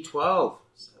 on a D12.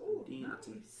 17, that's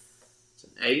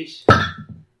an 8.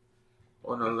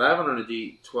 Or an 11 on a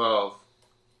D12.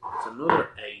 It's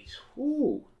another 8.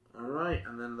 Ooh. Alright,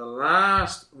 and then the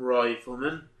last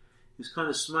rifleman, who's kind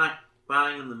of smack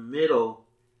bang in the middle.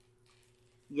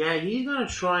 Yeah, he's going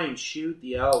to try and shoot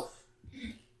the elf.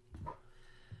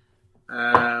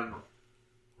 The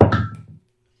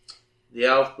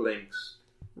elf blinks.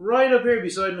 Right up here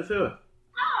beside Nafua.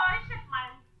 Oh, I shook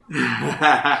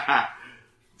mine.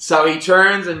 So he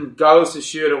turns and goes to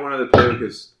shoot at one of the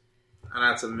Pukas. And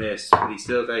that's a miss, but he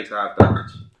still takes half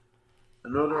damage.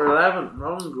 Another 11. I'm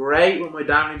rolling great with my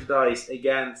damage dice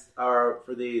against for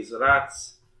these. So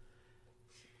that's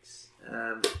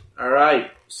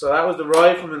alright. So that was the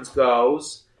rifleman's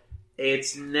goes.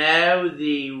 It's now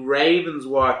the Raven's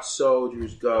Watch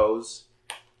soldiers goes.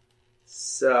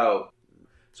 So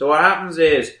what happens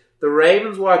is the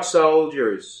Raven's Watch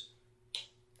soldiers,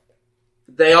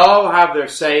 they all have their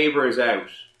sabers out.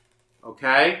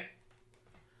 Okay?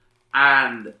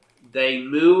 And they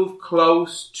move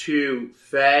close to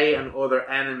Fae and other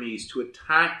enemies to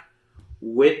attack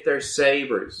with their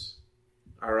sabers.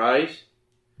 Alright?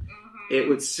 Mm-hmm. It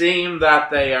would seem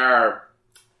that they are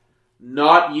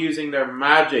not using their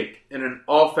magic in an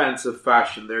offensive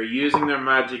fashion. They're using their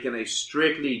magic in a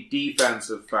strictly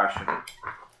defensive fashion.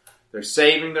 They're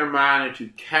saving their mana to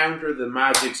counter the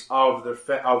magics of the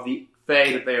Fae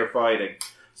that they are fighting.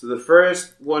 So the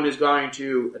first one is going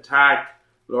to attack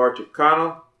Lord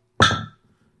O'Connell,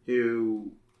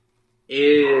 who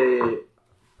is...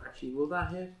 Actually, will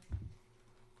that hit?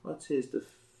 What's his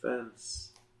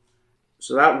defense?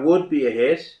 So that would be a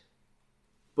hit,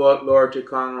 but Lord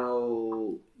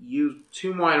O'Connell used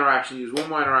 2 minor actions, used 1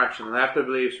 minor action left, I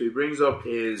believe, so he brings up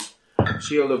his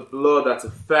Shield of Blood. That's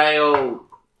a fail.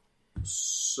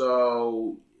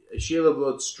 So a Shield of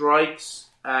Blood strikes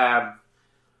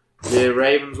the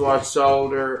Raven's Watch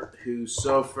soldier, who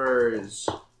suffers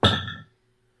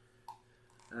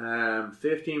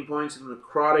 15 points of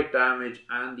necrotic damage,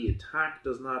 and the attack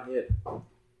does not hit.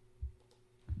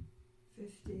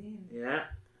 15. Yeah,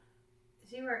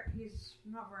 Is he he's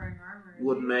not wearing armor. Is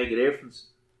wouldn't he? make a difference.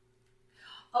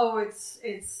 Oh, it's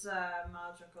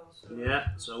magical. So. Yeah,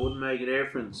 so it wouldn't make a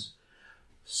difference.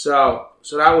 So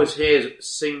that was his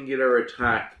singular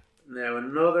attack. Now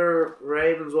another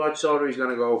Raven's Watch soldier, he's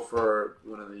going to go for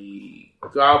one of the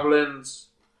goblins.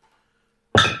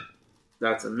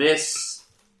 That's a miss.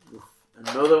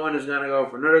 Another one is going to go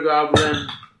for another goblin.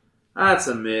 That's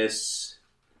a miss.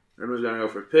 Another one's going to go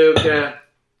for Puka.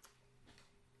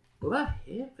 Will that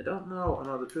hit? I don't know. Oh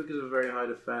no, the Pukas have a very high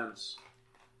defense.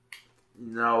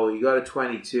 No, you got a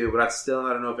 22, but that's still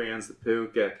not enough against the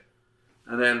Puka.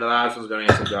 And then the last one's going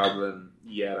against the goblin.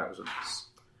 Yeah, that was a miss.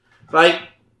 Like,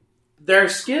 they're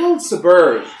skilled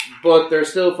suburbs, but they're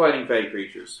still fighting fake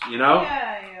creatures, you know?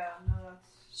 Yeah, no, that's...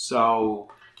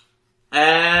 So,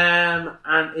 and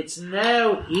it's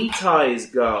now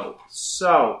Itai's go.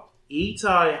 So,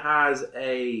 Itai has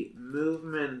a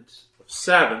movement of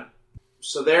 7.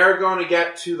 So they're going to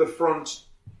get to the front.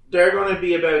 They're going to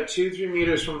be about 2-3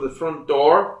 meters from the front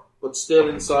door, but still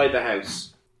inside the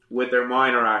house with their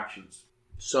minor actions.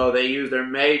 So they use their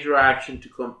major action to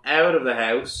come out of the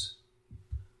house,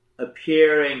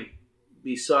 appearing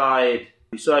beside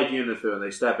beside you, Nafil, and they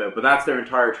step out. But that's their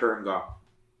entire turn gone.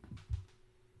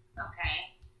 Okay.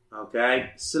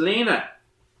 Okay. Selena,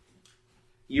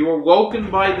 you were woken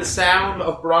by the sound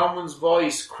of Bronwyn's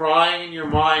voice crying in your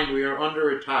mind. We are under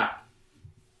attack.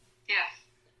 Yes.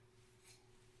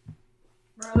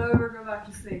 Roll over, go back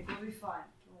to sleep. We'll be fine.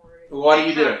 Don't worry. What are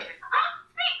you doing?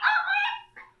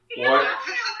 What?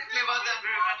 Basically what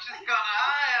everyone just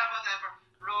gonna, whatever,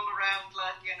 roll around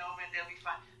like, and they'll be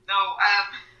fine. No,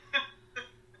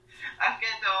 I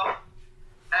get off,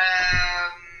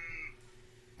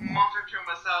 mutter to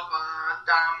myself,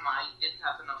 damn, I didn't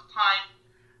have enough time,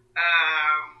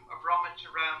 rummage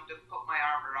around and put my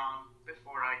armor on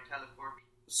before I teleport.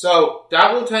 So,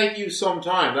 that will take you some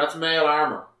time. That's male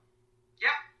armor.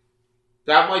 Yep.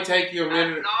 That might take you a I'm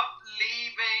minute. not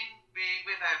leaving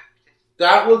without it.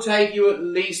 That will take you at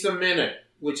least a minute,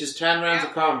 which is 10 rounds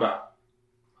of combat.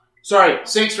 Sorry,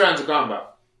 6 rounds of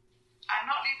combat. I'm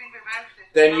not leaving without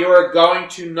it. Then you are going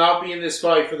to not be in this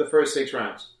fight for the first 6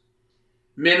 rounds.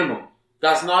 Minimum.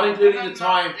 That's not including the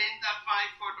time. I'm not in that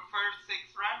fight for the first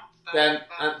 6 rounds.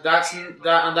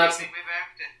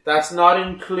 That's not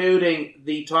including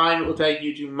the time it will take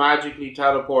you to magically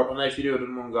teleport unless you do it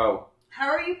in one go. How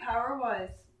are you power-wise?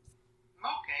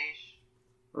 Okay.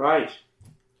 Right.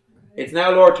 It's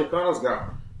now Lord Tyrconnell's go.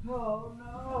 Oh,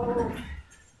 no.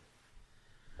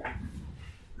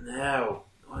 Now,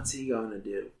 what's he going to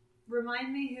do?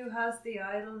 Remind me who has the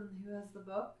idol and who has the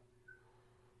book.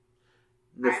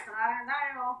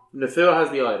 Nafil has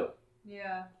the idol.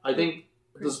 Yeah. I think...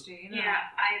 Christina. Yeah,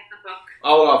 I have the book.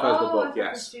 Olaf has the I book, thought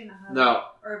yes. Christina had No. it.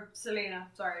 Or Selena,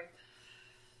 sorry.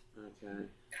 Okay.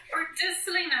 Or does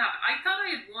Selena have it? I thought I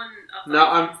had one of No,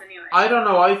 those anyway. I don't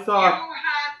know, I thought... You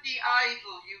had the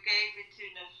idol. You gave it to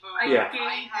Nafil. Yeah.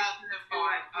 I had the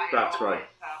book. That's right.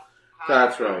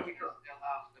 That's right.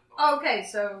 Okay,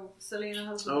 so Selena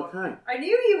has the book. Okay. I knew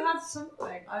you had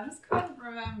something. I just couldn't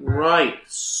remember. Right,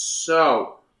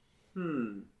 so...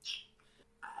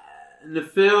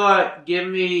 Nafil,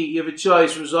 you have a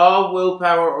choice. Resolve,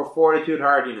 willpower, or fortitude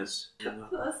hardiness.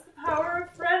 Plus the power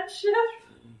of friendship.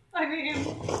 I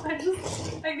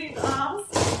need to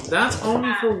ask. That's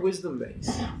only for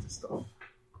wisdom-based stuff.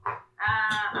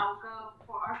 I'll go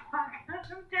for...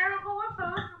 I'm terrible at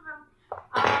both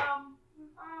of them.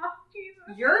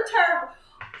 Jesus. You're terrible.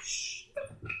 Shh.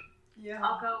 Yeah.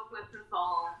 I'll go with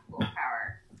resolve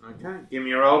willpower. Okay, give me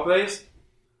your roll, please.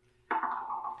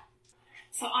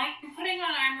 So I'm putting on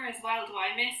armor as well. Do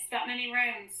I miss that many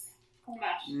rounds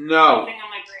combat? No. Putting on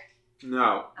my brick.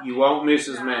 No, you won't miss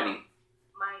as many.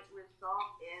 My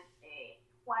result is a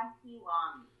 21.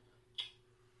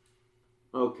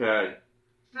 Okay.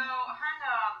 So hang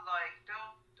on,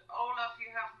 don't Olaf? You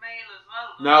have mail as well.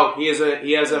 No, he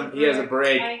has a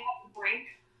break. I have a break.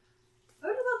 I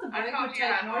would have thought the I break thought would you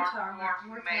take had more more time.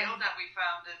 mail that we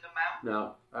found in the mountain.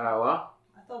 No. What?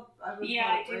 I thought I would Yeah,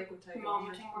 have I thought a break do. would take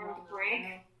Moment longer. and we're on break.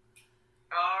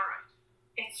 All right.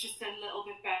 It's just a little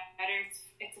bit better.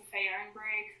 It's a fair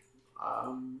break.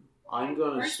 I'm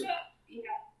gonna. Where's the- Yeah.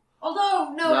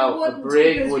 Although, no, it No, a wouldn't.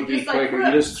 break because would you be just, like, quicker.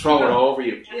 You just throw it over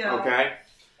you. Yeah. Okay.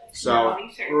 So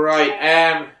Yeah,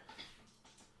 right,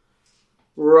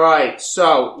 right.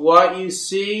 So what you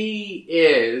see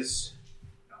is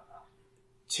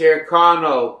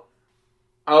Tyrconnell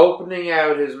opening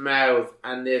out his mouth,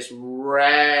 and this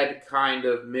red kind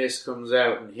of mist comes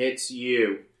out and hits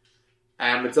you.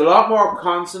 It's a lot more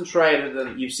concentrated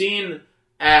than you've seen.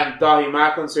 Dahi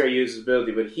Mackinsale use his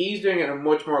ability, but he's doing it in a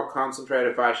much more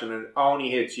concentrated fashion, and it only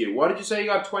hits you. What did you say? You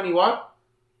got 20 what?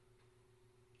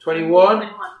 21?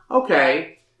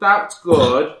 Okay, that's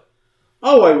good.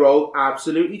 Oh, I rolled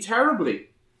absolutely terribly.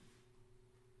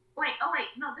 Wait,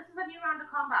 no, this is a new round of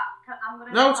combat. I'm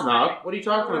gonna No, it's not. What are you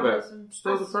talking No, about? listen.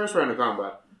 Still the first round of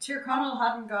combat. Tyrconnell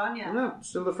hadn't gone yet. No,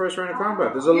 still the first round of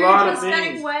combat. There's a You're lot of just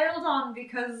getting things. wailed on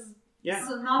because Yeah.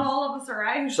 so not all of us are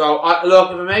out. So,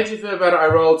 look, if it makes you feel better, I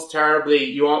rolled terribly.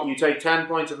 You take 10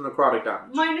 points of necrotic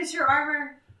damage. Minus your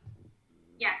armor.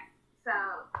 Yeah, so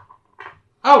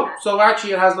Oh, so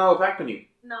actually it has no effect on you.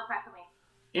 no effect on me.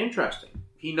 Interesting.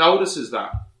 He notices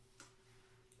that.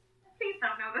 Please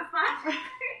don't notice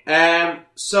that.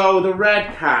 So the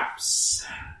red caps.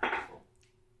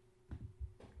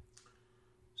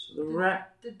 So the red...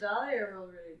 Did Dahlia roll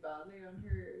really badly on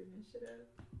her initiative?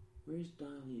 Where's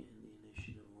Dahlia in the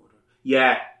initiative order?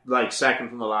 Yeah, like second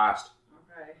from the last.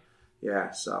 Okay.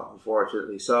 Yeah, so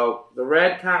unfortunately. So the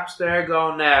red caps there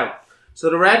go now. So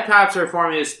the red caps are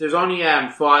forming this, there's only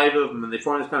 5 of them, and they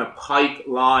form this kind of pike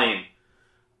line.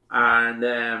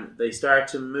 And they start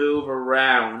to move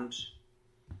around.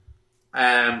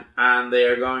 And they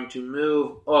are going to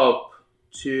move up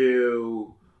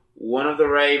to one of the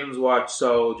Ravens Watch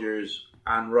soldiers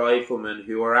and riflemen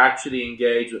who are actually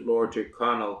engaged with Lord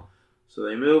Tyrconnell. So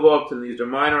they move up to these are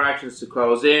minor actions to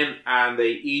close in, and they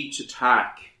each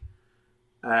attack.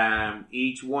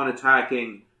 Each one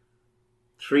attacking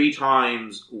 3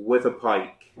 times with a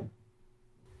pike.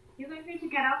 You're going to need to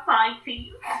get outside,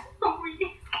 please. I'm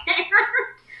really scared.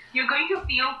 You're going to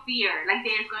feel fear. Like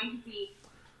there's going to be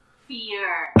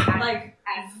fear. Like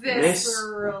and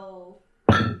visceral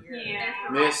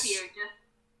visceral Miss. fear.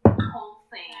 Just the whole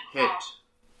thing. Hit.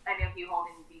 I know if you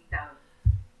holding these down.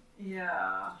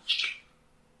 Yeah.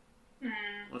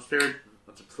 What's there?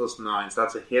 That's a +9, so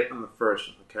that's a hit on the first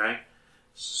one, okay?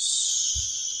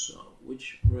 So,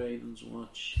 which Ravens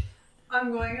Watch?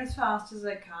 I'm going as fast as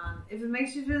I can. If it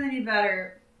makes you feel any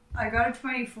better, I got a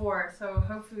 24, so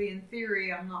hopefully in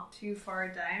theory I'm not too far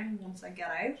down once I get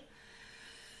out.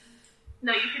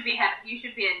 No, you should be ahead. You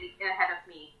should be ahead of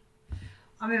me.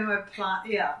 I mean, my plan.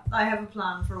 Yeah, I have a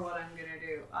plan for what I'm gonna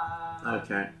do.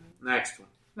 Okay, next one.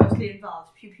 Mostly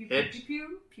involves pew pew pew Hit. pew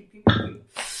pew pew pew pew.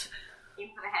 Aim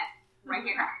for the head, right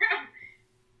here.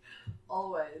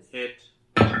 Always. Hit.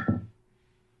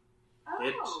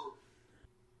 Hit. Oh.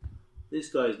 This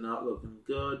guy's not looking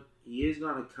good. He is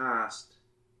going to cast.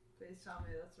 Please tell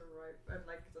me that's a right.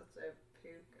 Like that's a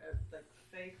puke, like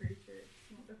fake creature.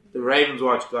 The Ravens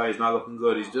Watch guy is not looking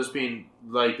good. He's just been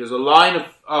like there's a line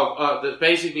there's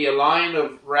basically a line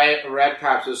of red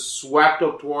caps just swept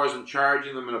up towards him,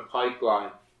 charging them in a pike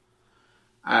line.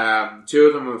 2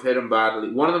 of them have hit him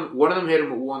badly. One of them hit him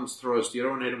with 1 thrust. The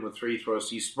other one hit him with 3 thrusts.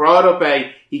 He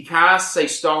casts a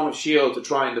Stone of Shield to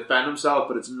try and defend himself,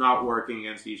 but it's not working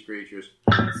against these creatures.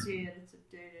 I see it. It's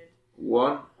updated.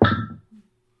 1.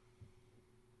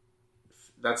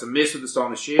 That's a miss with the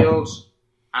Stone of Shields,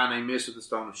 and a miss with the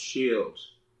Stone of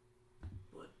Shields.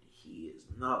 But he is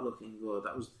not looking good.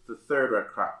 That was the 3rd red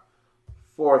cap.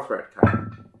 4th red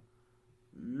cap.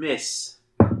 Miss.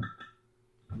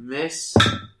 Miss.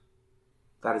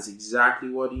 That is exactly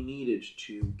what he needed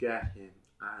to get him,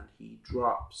 and he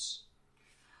drops.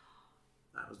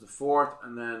 That was the 4th,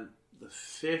 and then the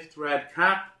 5th red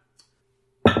cap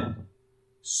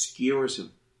skewers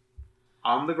him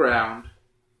on the ground.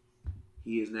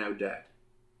 He is now dead.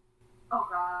 Oh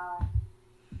god.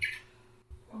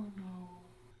 Oh no.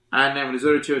 And then with his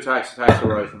other 2 attacks the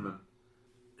rifleman,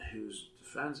 whose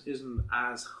defense isn't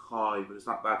as high, but it's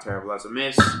not that terrible. That's a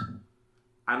miss.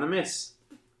 And a miss.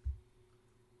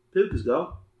 Puka's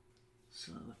go.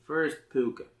 So the first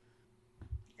Puka.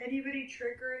 Anybody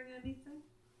triggering anything?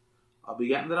 I'll be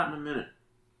getting to that in a minute.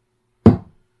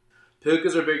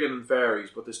 Pukas are bigger than fairies,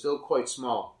 but they're still quite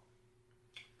small.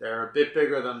 They're a bit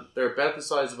bigger than... They're about the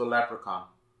size of a leprechaun.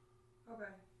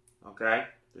 Okay?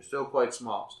 They're still quite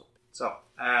small. So...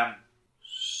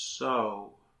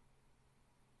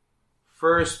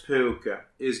 First Puka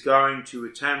is going to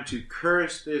attempt to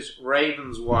curse this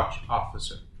Ravens Watch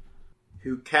officer,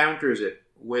 who counters it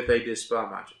with a Dispel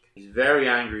Magic. He's very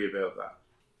angry about that.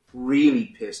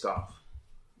 Really pissed off.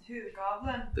 Who, the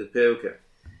goblin? The Puka.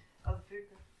 Oh, the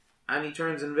puka. And he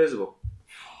turns invisible.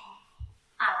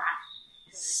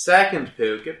 Second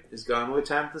Puka is going to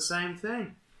attempt the same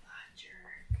thing.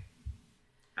 Jerk.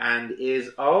 And is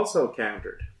also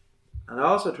countered. And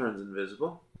also turns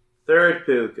invisible. Third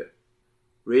Puka,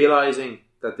 realizing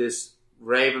that this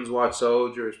Ravens Watch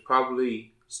soldier is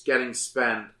probably getting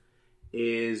spent,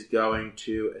 is going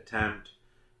to attempt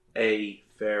a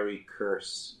fairy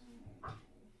curse.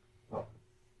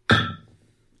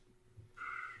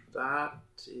 That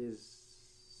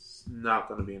is not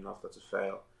going to be enough. That's a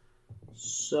fail.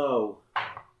 So,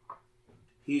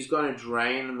 he's going to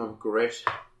drain him of grit.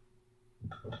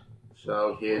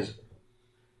 So his...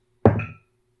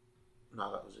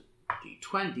 No, that was a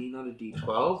D20, not a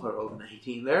D12. I rolled an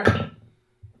 18 there.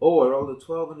 Oh, I rolled a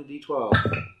 12 and a D12.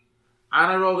 And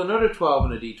I rolled another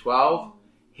 12 and a D12.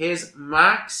 His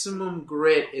maximum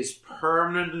grit is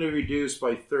permanently reduced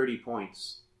by 30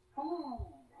 points. Oh.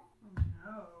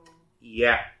 No.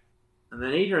 Yeah. And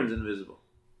then he turns invisible.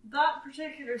 That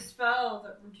particular spell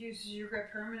that reduces your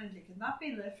grit permanently, can that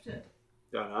be lifted?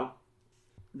 Don't know.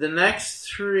 The next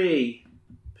 3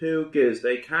 Pukas,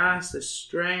 they cast a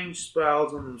strange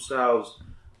spells on themselves,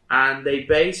 and they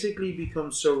basically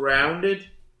become surrounded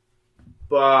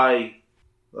by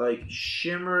like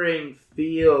shimmering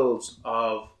fields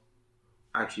of...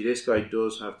 Actually, this guy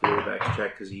does have to do a dex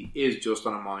check because he is just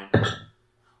on a mine.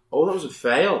 Oh, that was a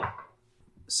fail.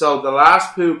 So the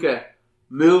last Puka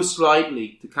moves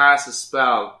slightly to cast a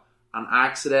spell and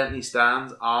accidentally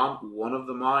stands on one of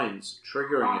the mines,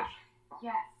 triggering it.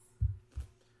 Yes.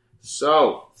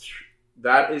 So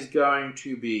that is going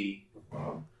to be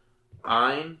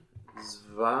Ein,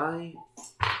 Zwei,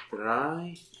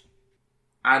 drei.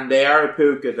 And they are a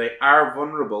puka. They are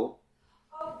vulnerable.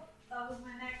 Oh, that was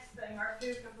my next thing. Are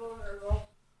puka vulnerable?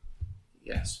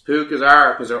 Yes, pukas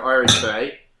are, because they're Irish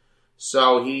Fae.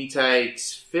 So he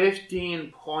takes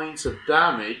 15 points of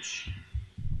damage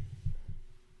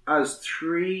as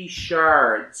 3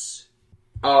 shards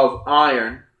of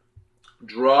iron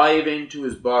drive into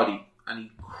his body, and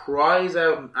he cries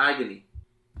out in agony.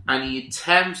 And he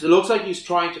attempts, it looks like he's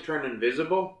trying to turn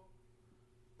invisible,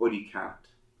 but he can't.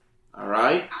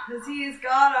 Alright? Because he's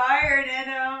got iron in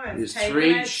him. And There's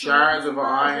 3 shards of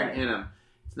iron in him.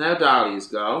 It's now Dahlia's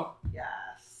go. Yes.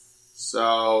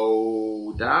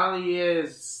 So,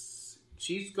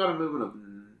 she's got a movement of,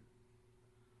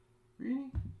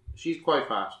 really? She's quite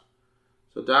fast.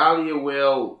 So Dahlia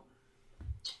will,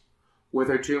 with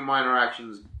her 2 minor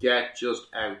actions, get just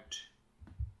out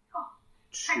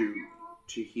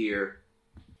to here.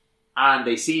 And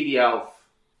they see the elf.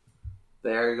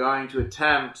 They're going to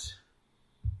attempt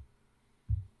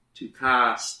to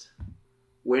cast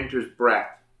Winter's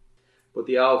Breath. But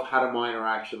the elf had a minor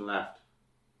action left.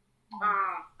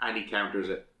 And he counters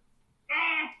it.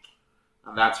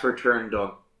 And that's her turn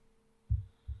done.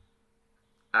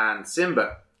 And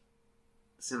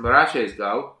Simbarashe's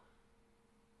go.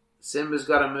 Simba's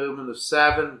got a movement of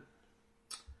 7.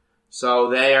 So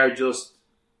they are just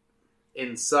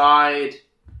inside.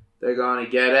 They're going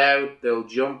to get out. They'll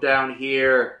jump down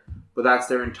here. But that's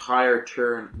their entire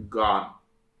turn gone.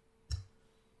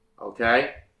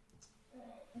 Okay?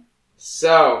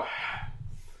 So,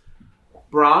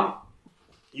 Bron,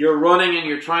 you're running and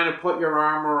you're trying to put your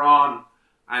armor on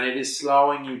and it is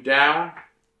slowing you down.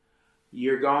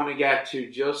 You're going to get to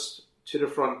just to the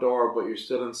front door, but you're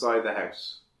still inside the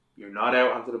house. You're not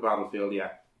out onto the battlefield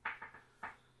yet.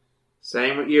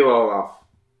 Same with you, Olaf.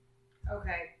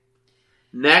 Okay.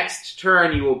 Next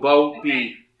turn, you will both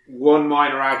be 1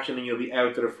 minor action and you'll be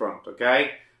out to the front,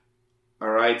 okay?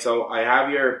 Alright, so I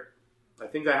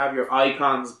think I have your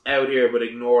icons out here, but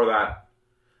ignore that.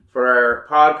 For our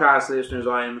podcast listeners,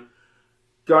 I'm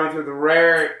going through the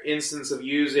rare instance of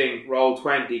using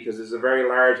Roll20 because it's a very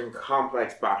large and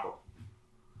complex battle.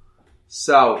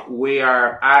 So, we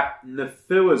are at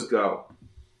Nefua's go.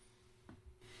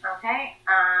 Okay,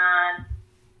 and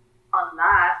on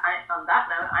that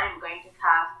note, I am going to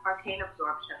cast Arcane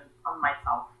Absorption on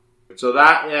myself. So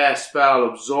that spell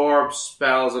absorbs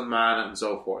spells and mana and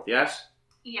so forth, yes?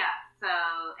 Yeah, so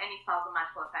any spells and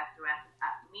magical effects directed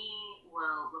at me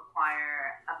will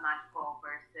require a magical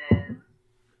versus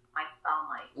my spell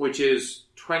might. Which is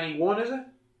 21, is it?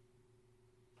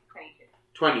 22.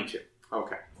 22.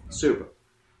 Okay. Super.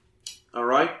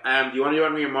 Alright. Do you want to do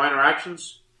any of your minor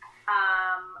actions?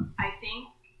 I think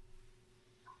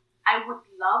I would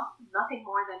love nothing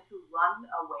more than to run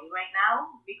away right now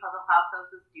because of how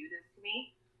close this dude is to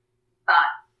me.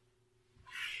 But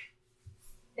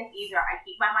it's either I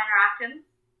keep my minor actions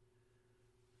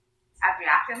as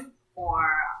reactions or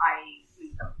I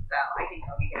use them. So I think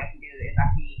the only thing I can do is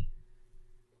actually...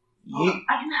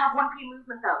 I do have 1 free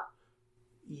movement though.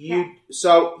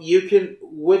 So you can,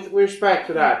 with respect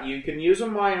to that, you can use a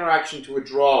minor action to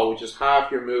withdraw, which is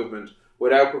half your movement,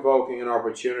 without provoking an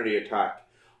opportunity attack.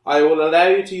 I will allow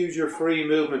you to use your free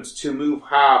movements to move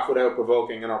half without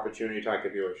provoking an opportunity attack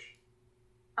if you wish.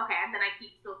 Okay, and then I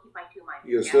still keep my 2 minors.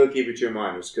 You'll still keep your 2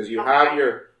 minors, because you have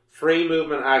your free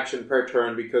movement action per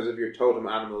turn because of your totem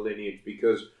animal lineage,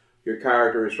 because your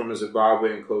character is from a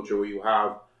Zimbabwean culture where you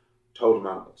have totem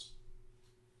animals.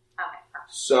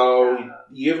 So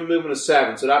you have a movement of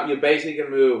 7, so that you basically can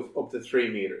move up to 3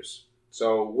 meters.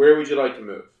 So where would you like to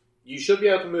move? You should be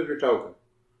able to move your token.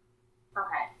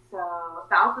 Okay, so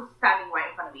Sal's is standing right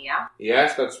in front of me, yeah?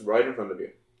 Yes, that's right in front of you.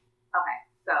 Okay,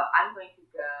 so I'm going to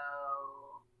go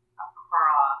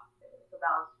across. So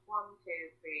that was 1, 2,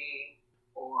 3,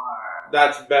 4.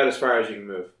 That's about as far as you can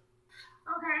move.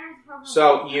 Okay.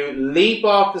 So you leap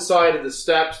off the side of the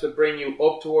steps that bring you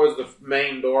up towards the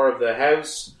main door of the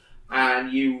house.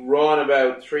 And you run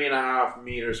about 3.5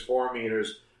 meters, 4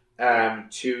 meters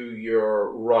to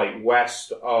your right,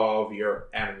 west of your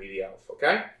enemy, the elf.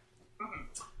 Okay?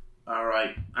 Mm-hmm.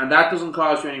 Alright. And that doesn't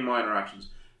cause you any minor actions.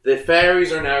 The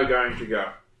fairies are now going to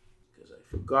go. Because I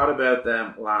forgot about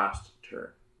them last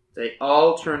turn. They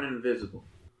all turn invisible.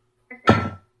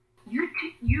 You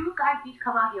guys need to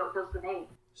come out here with those grenades.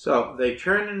 So, they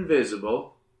turn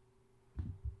invisible.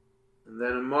 And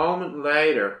then a moment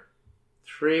later...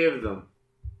 3 of them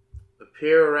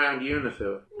appear around you,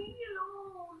 Nefua.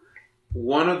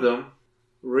 One of them,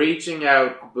 reaching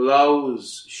out,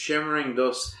 blows shimmering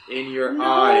dust in your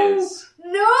eyes.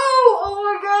 No! Oh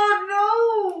my god,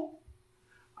 no!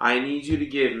 I need you to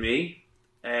give me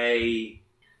a...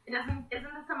 Isn't this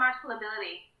a magical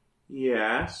ability?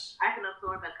 Yes. I can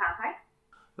absorb it, can't I?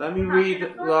 Let me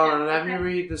read, Lauren, let me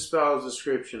read the spell's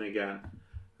description again.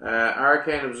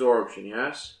 Arcane Absorption,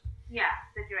 yes? Yeah,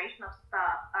 the duration of spell,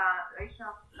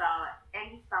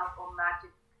 any spell or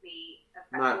magically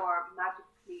affect.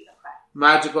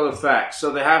 Magical effects.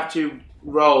 So they have to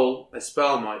roll a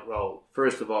spell might roll,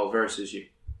 first of all, versus you.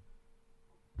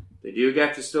 They do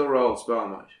get to still roll spell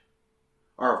might.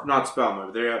 Or not spell might,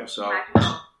 but they're so.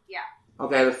 Magical, yeah.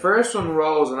 Okay, the first one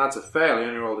rolls and that's a fail. You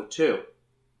only rolled a 2.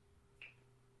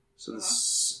 So the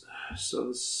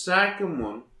second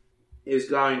one is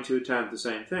going to attempt the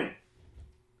same thing.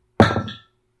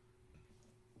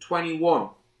 21.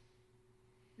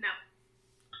 No.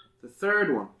 The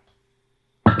third one,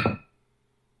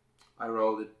 I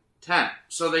rolled a 10.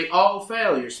 So they all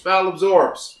fail. Your spell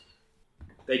absorbs.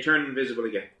 They turn invisible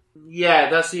again. Yeah,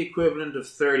 that's the equivalent of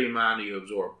 30 mana you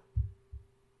absorb.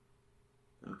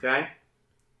 Okay?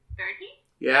 30?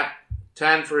 Yeah,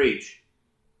 10 for each.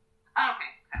 Oh,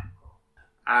 okay. Cool.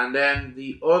 And then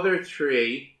the other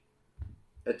 3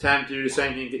 attempt to do the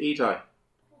same thing to Itai.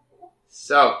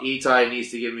 So, Itai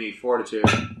needs to give me fortitude.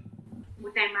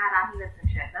 Would they mad amulets and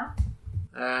shit,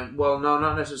 no? Well, no,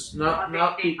 not necessarily,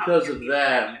 not because of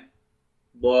them,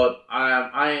 but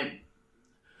I am.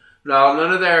 No,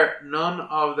 none of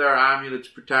their amulets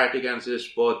protect against this,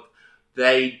 but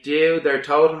they do. Their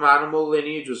totem animal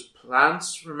lineage was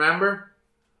plants, remember?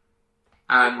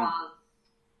 And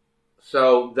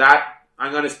so that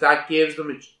gives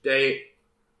them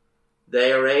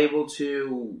they are able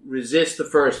to resist the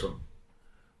first one,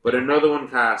 but another one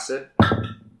casts it,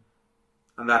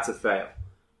 and that's a fail.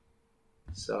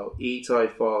 So Itai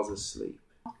falls asleep.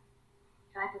 Can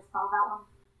I dispel that one?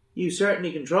 You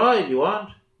certainly can try if you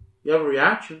want. You have a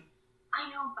reaction. I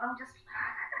know, but I'm just...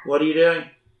 What are you doing?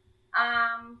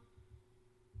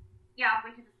 Yeah,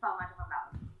 we can dispel magic on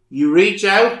that one. You reach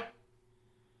out,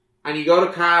 and you go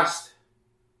to cast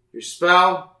your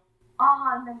spell,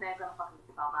 and then they're gonna fucking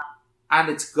dispel that. and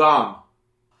it's gone.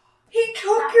 He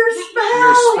took your spell!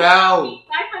 Your spell, He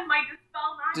siphoned my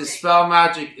dispel magic. dispel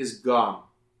magic is gone.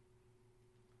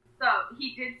 So,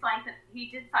 he did siphon,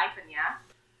 yeah?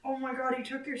 Oh my god, he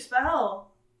took your spell.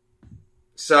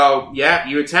 So, yeah,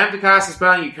 you attempt to cast a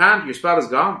spell and you can't, your spell is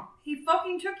gone. He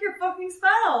fucking took your fucking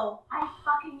spell. I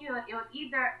fucking knew it. It was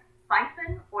either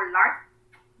siphon or lark.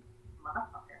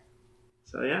 Motherfucker.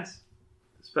 So, yes,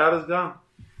 the spell is gone.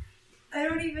 I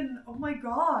don't even... Oh my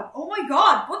god. Oh my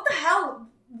god. What the hell?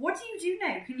 What do you do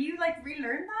now? Can you, like,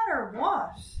 relearn that or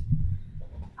what?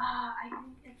 I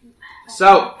think it's...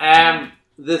 So,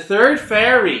 the third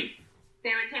fairy.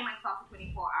 They retain my spell for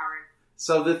 24 hours.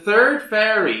 So, the third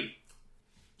fairy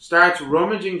starts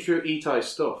rummaging through Itai's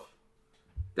stuff.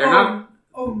 They're not...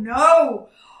 Oh no!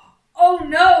 Oh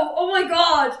no! Oh my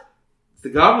god! The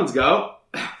goblins go.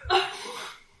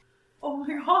 Oh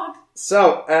my god!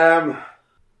 So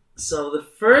the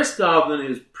first goblin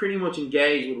is pretty much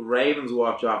engaged with Raven's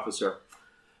Watch officer.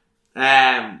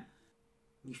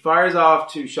 He fires off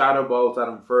 2 Shadow Bolts at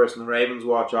him first, and the Raven's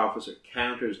Watch officer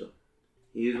counters them.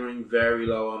 He's running very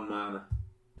low on mana.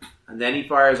 And then he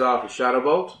fires off a Shadow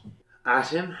Bolt at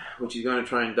him, which he's going to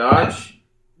try and dodge.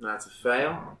 That's a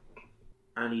fail.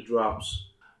 And he drops.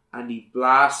 And he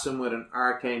blasts him with an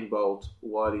Arcane Bolt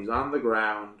while he's on the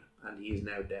ground, and he is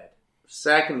now dead.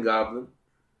 Second goblin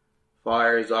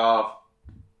fires off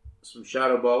some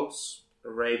Shadow Bolts, a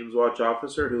Raven's Watch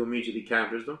officer who immediately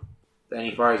counters them. Then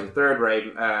he fires a third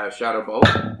Shadow Bolt.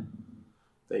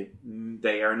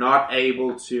 They are not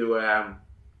able to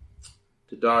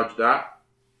dodge that.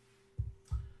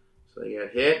 So they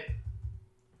get hit.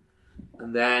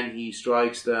 And then he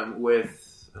strikes them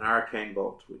with an Arcane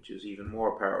Bolt, which is even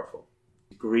more powerful.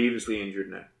 He's grievously injured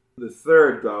now. The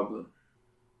third goblin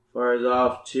fires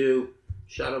off 2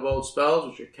 Shadow Bolt spells,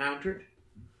 which are countered.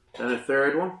 Then a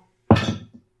third one,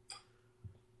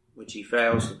 which he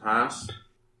fails to pass.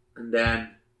 And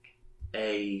then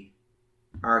a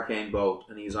Arcane Bolt,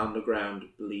 and he's on the ground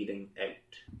bleeding out.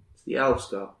 It's the elf's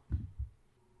go.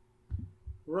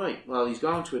 Right, well, he's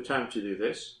going to attempt to do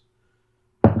this.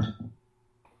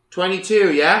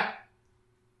 22, yeah?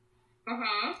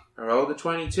 Mm-hmm. I rolled a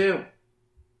 22.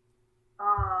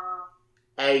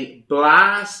 A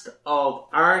blast of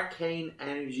arcane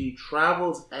energy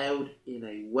travels out in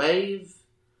a wave.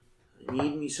 I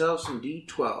need myself some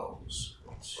D12s.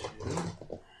 2.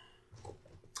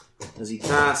 As he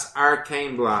casts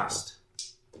Arcane Blast.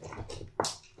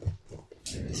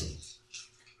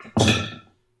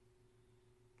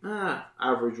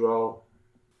 Average roll.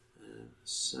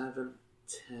 7,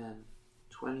 10,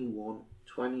 21,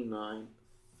 29,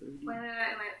 Wait.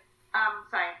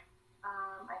 Sorry.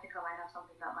 I think I might have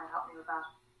something that might help me with that.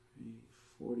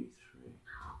 43.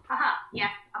 Haha,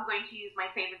 yes, I'm going to use my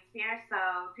favorite sphere, so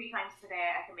 3 times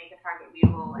today I can make a target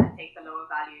reroll and take the lower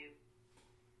value.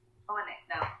 Oh, no,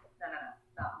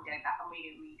 I'm getting that. I'm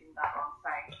reading that wrong,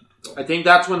 sorry. I think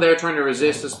that's when they're trying to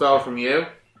resist a spell from you.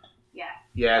 Yeah.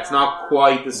 Yeah, it's not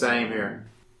quite the same here.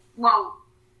 Well,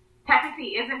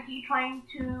 technically, isn't he trying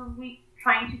to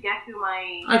get through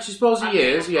my... I suppose he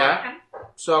is, yeah.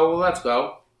 So, let's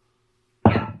go.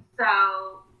 Yeah,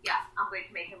 so, yeah, I'm going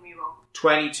to make him reroll.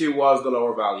 22 was the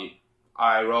lower value.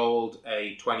 I rolled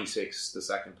a 26 the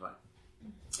second time.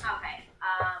 Okay,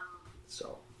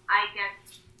 So. I get,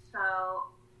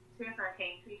 Spheres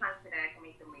Arcane 3 times today, I can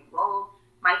make them re-roll.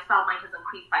 My spell might has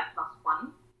increased by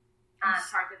 +1. And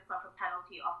targets suffer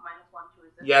penalty of -1 to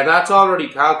resist. Yeah, that's already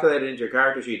calculated into your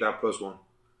character sheet, that +1.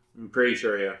 I'm pretty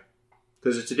sure, yeah.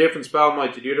 Because it's a different spell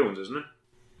might to the other ones, isn't it?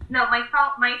 No, my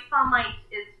spell might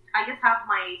is, I just have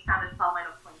my standard spell might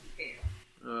of 22.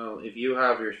 Well, if you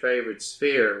have your favourite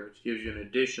sphere, which gives you an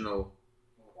additional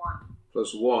 1.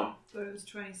 +1. So it was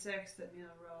 26 that Neil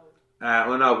rolled.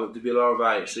 Well, no, but to be lower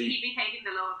value. So Keep me taking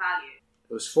the lower value.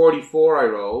 it was 44 I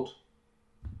rolled.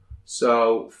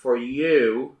 So for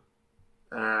you,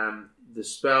 the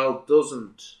spell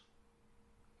doesn't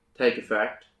take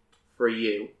effect for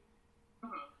you.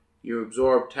 Mm-hmm. You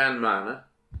absorb 10 mana.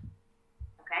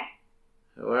 Okay.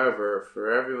 However,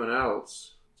 for everyone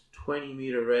else, it's a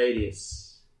 20-meter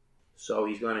radius. So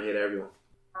he's going to hit everyone.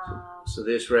 So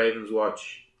this Raven's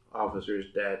Watch officer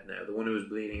is dead now. The one who was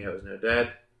bleeding out is now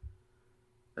dead.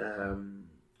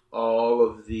 All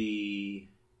of the...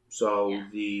 So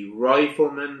the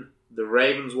riflemen, the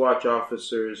Raven's Watch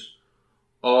officers,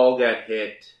 all get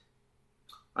hit.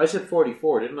 I said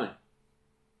 44, didn't I?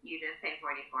 You did say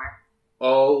 44.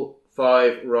 All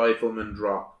 5 riflemen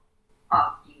drop.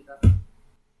 Oh, Jesus.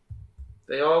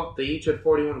 They each had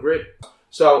 41 grit.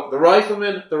 So the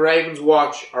riflemen, the Raven's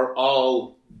Watch are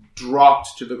all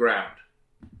dropped to the ground.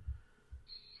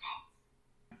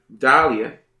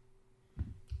 Dahlia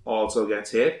also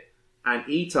gets hit, and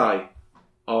Itai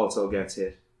also gets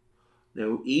hit.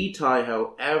 Now Itai,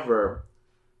 however,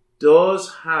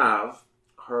 does have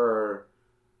her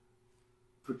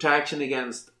protection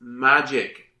against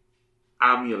magic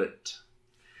amulet,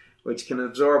 which can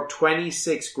absorb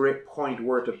 26 grit point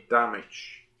worth of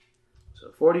damage.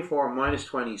 So 44 minus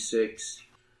 26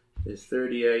 is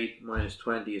 38, minus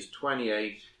 20 is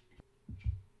 28,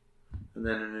 and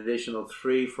then an additional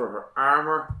 3 for her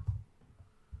armor.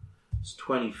 It's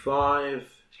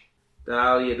 25.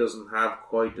 Dahlia doesn't have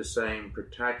quite the same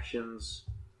protections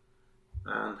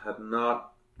and had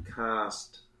not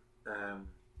cast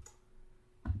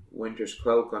Winter's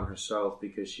Cloak on herself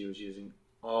because she was using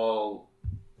all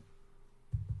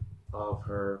of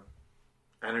her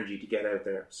energy to get out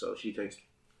there. So she takes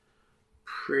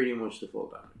pretty much the full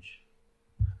damage.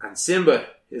 And Simba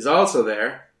is also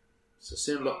there. So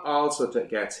Simba also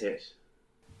gets hit.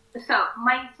 So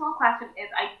my small question is,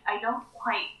 I'm not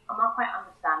quite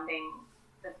understanding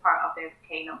this part of the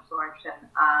arcane absorption.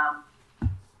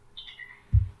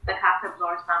 The cast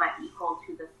absorbs mana equal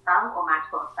to the spell or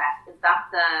magical effect. Is that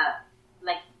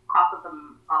the cost of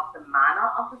the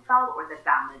mana of the spell or the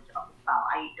damage of the spell?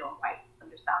 I don't quite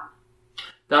understand.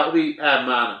 That would be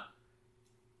mana.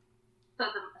 So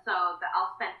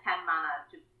I'll spend 10 mana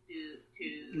to.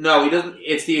 No, he doesn't.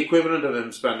 It's the equivalent of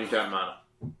him spending 10 mana.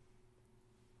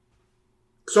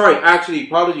 Sorry, actually,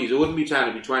 apologies. It wouldn't be 10,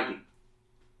 it'd be 20.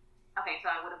 Okay, so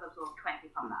I would have absorbed 20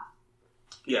 from that.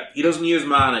 Yeah, he doesn't use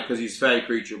mana because he's a fey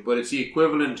creature, but it's the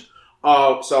equivalent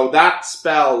of... So that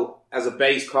spell has a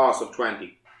base cost of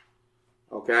 20.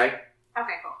 Okay?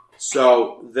 Okay, cool.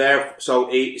 So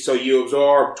you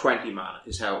absorb 20 mana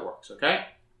is how it works, okay?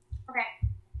 Okay.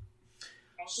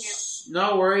 Thank you.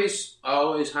 No worries.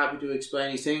 Always happy to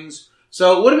explain these things.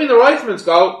 So it would have been the riflemen's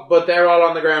go, but they're all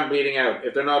on the ground bleeding out.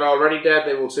 If they're not already dead,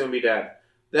 they will soon be dead.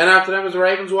 Then after them is the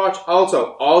Raven's Watch,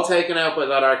 also all taken out by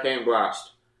that arcane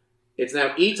blast. It's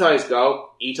now Itai's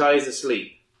go. Itai is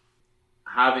asleep,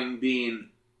 having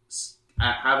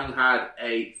had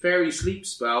a fairy sleep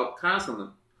spell cast on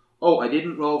them. Oh, I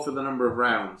didn't roll for the number of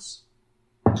rounds.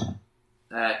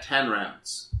 10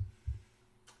 rounds.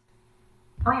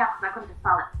 Oh yeah, because I couldn't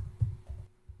spell it.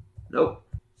 Nope.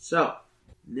 So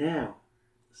now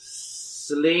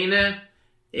Selena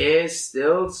is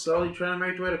still slowly trying to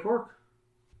make her way to Cork.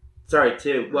 Sorry,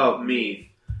 Meath.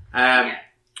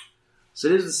 So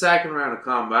this is the second round of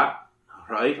combat.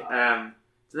 Alright.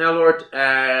 It's now Lord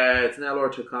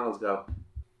O'Connell's go.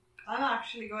 I'm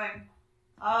actually going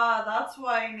Ah, that's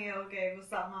why Neil gave us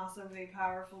that massively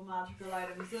powerful magical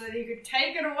item, so that he could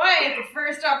take it away at the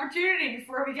first opportunity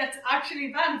before we get to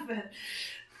actually benefit.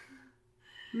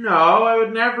 No, I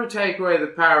would never take away the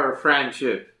power of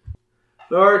friendship.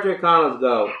 Lord O'Connell's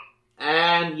go.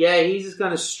 And yeah, he's just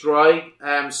going to strike.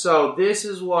 So this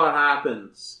is what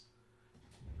happens.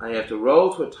 I have to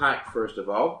roll to attack first of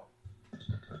all.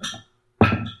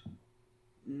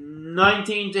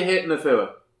 19 to hit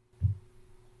Nafua.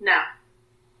 No.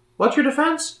 What's your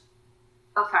defense?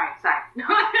 Oh, sorry. Sorry,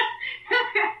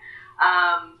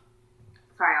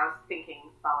 I was thinking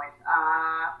forward.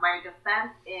 My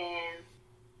defense is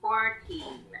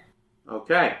 14.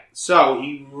 Okay, so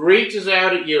he reaches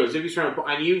out at you as if he's trying to,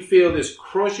 and you feel this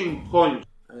crushing punch,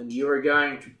 and you are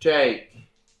going to take.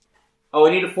 Oh,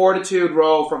 I need a fortitude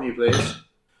roll from you, please.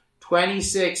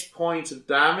 26 points of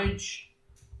damage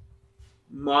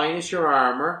minus your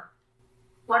armor.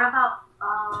 What about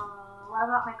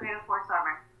my greater force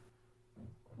armor?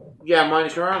 Yeah,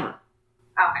 minus your armor.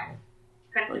 Okay.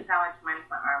 Critical damage minus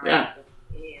my armor. Yeah.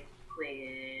 Is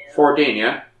clear. 14,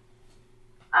 yeah?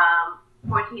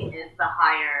 14 is the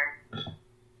higher.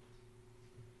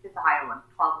 It's the higher one.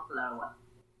 12 is the lower one.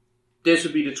 This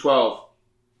would be the 12.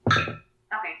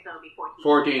 Okay, so it'll be 14.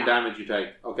 14 damage you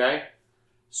take, okay?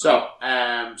 So,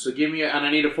 so give me and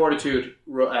I need a fortitude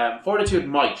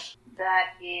might.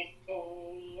 That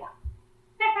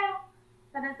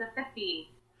is a 15.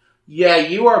 Yeah,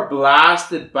 you are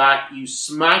blasted back. You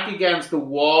smack against the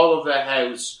wall of the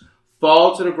house,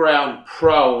 fall to the ground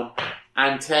prone,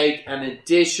 and take an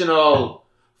additional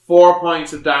 4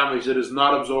 points of damage that is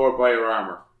not absorbed by your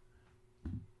armor.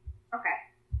 Okay.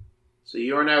 So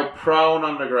you are now prone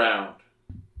on the ground.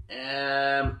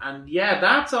 And yeah,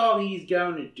 that's all he's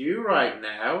going to do right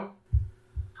now.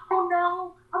 Oh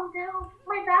no! Oh no!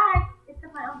 My bag! It's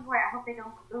in my underwear. I hope they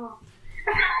don't. Ugh.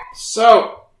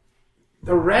 So,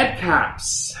 the Red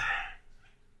Caps.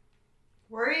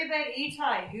 Worry about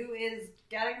Itai, who is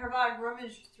getting her bag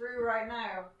rummaged through right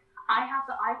now. I have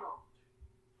the idol.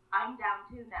 I'm down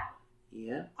 2 now.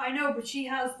 Yeah. I know, but she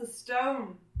has the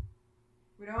stone.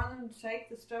 We don't want them to take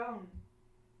the stone.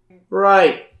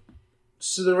 Right.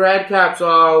 So the Red Caps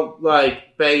all,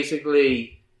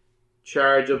 basically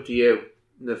charge up to you,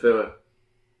 Nafua.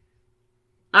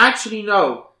 Actually,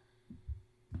 no.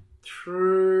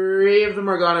 3 of them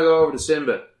are going to go over to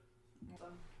Simba.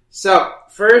 So,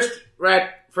 first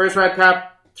red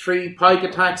cap, 3 pike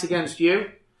attacks against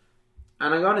you.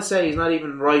 And I'm going to say he's not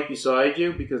even right beside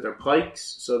you because they're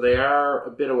pikes, so they are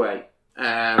a bit away.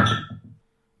 So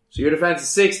your defense is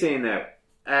 16 now.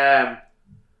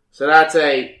 So that's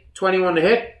a 21 to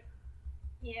hit.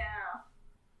 Yeah.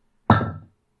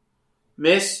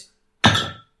 Miss.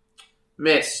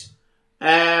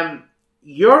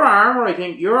 Your armor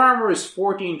is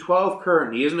 14-12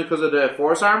 currently, isn't it, because of the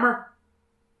force armor?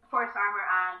 Force armor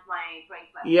and my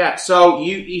bracelet. Yeah, so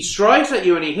he strikes at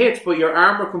you and he hits, but your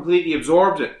armor completely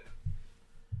absorbs it.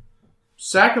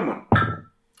 Second one.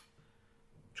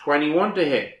 21 to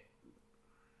hit.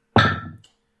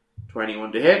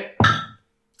 21 to hit.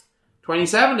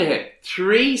 27 to hit.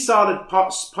 3 solid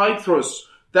pike thrusts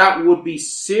that would be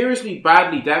seriously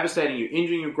badly devastating you,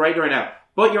 injuring you greatly right now.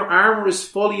 But your armor is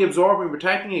fully absorbing,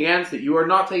 protecting against it. You are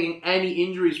not taking any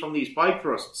injuries from these pike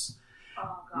thrusts.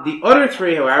 Oh, God. The other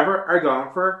 3, however, are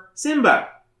going for Simba.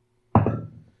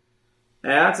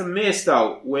 That's a miss,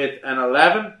 though, with an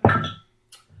 11.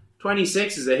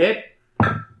 26 is a hit.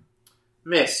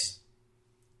 Miss.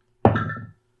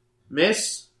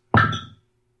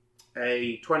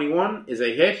 A 21 is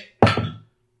a hit.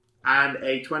 And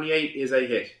a 28 is a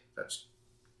hit. That's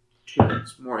 2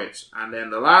 hits, more hits. And then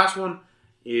the last one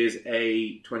is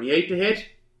a 28 to hit.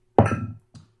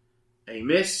 A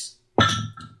miss.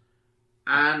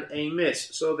 And a miss.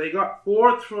 So they got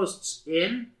 4 thrusts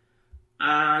in.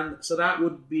 And so that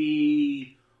would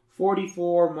be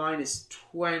 44 minus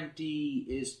 20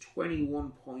 is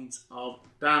 21 points of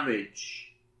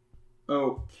damage.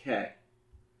 Okay.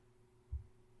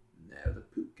 Now the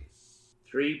pukas.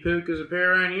 3 pukas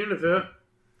appear around you, Nafua.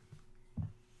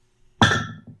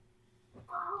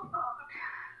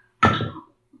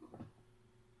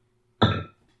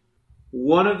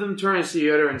 One of them turns to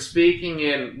the other and speaking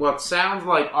in what sounds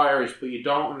like Irish, but you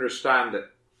don't understand it,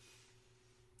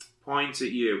 points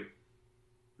at you,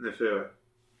 Nafua.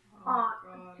 Oh,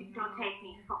 don't take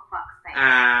me for fuck's sake.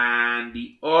 And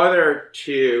the other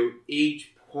 2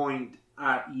 each point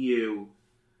at you.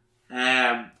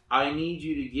 I need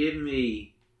you to give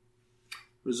me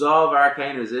Resolve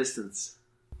Arcane Resistance.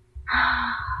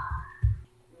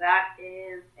 That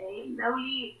is a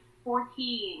lowly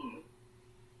 14.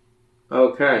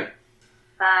 Okay.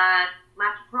 But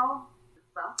match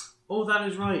Oh, that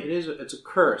is right. It's a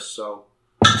curse, so...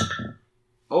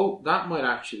 Oh, that might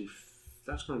actually...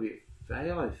 That's going to be a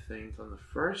fail, I think, on the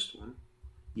first one.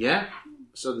 Yeah.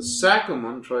 So the second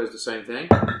one tries the same thing.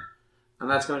 And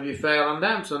that's going to be a fail on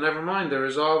them. So never mind. The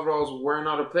resolve rolls were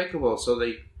not applicable. So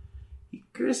he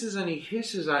curses and he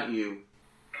hisses at you.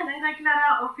 Can I like let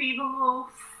out a feeble little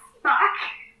back?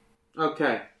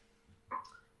 Okay.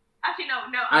 Actually, no.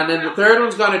 And then the third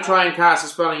one's going to try and cast a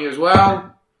spell on you as well.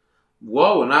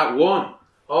 Whoa, and that one.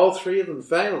 All three of them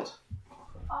failed.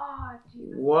 Oh,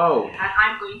 Jesus. Whoa. And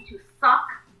I'm going to suck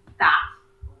that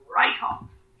right off.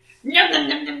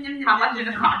 How much did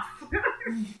it cost?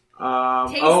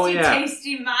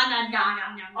 Tasty man.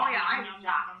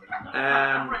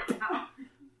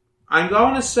 I'm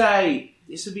going to say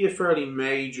this would be a fairly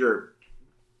major.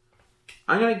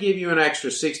 I'm going to give you an extra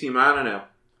 60 mana now.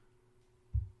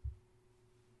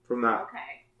 From that. Okay.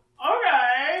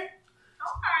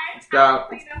 It's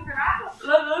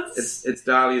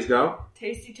Dahlia's go.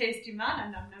 Tasty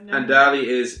man. And Dahlia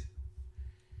is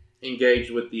engaged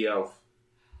with the elf.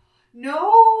 No!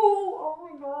 Oh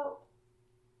my god.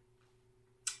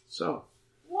 So.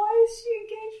 Why is she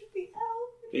engaged with the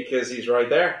elf? Because he's right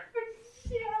there.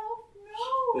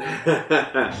 No.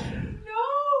 No.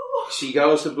 She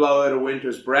goes to blow out a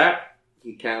winter's breath.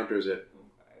 He counters it.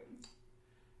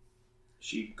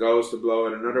 She goes to blow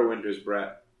out another winter's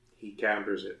breath. He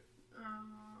counters it.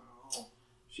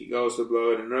 She goes to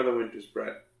blow out another winter's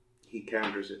breath. He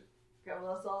counters it. Okay,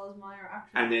 well that's all his minor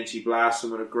action. And then she blasts him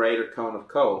with a greater cone of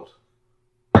cold.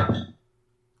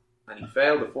 And he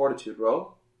failed the fortitude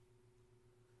roll.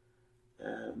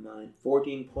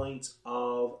 14 points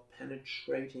of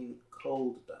penetrating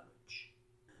cold damage.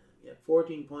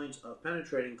 14 points of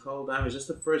penetrating cold damage. That's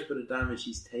the first bit of damage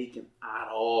he's taken at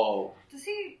all. Does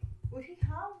she have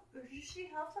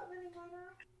that many minor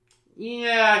actions?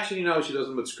 Yeah, actually no, she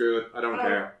doesn't, but screw it. I don't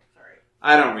care. Sorry.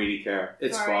 I don't really care.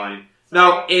 It's Sorry. fine. Sorry.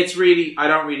 No, it's really, I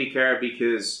don't really care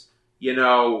because, in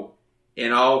all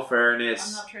fairness...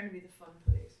 I'm not trying to be the fun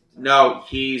police. No,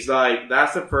 he's like,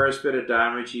 that's the first bit of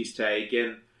damage he's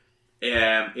taken.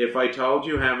 If I told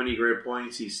you how many grit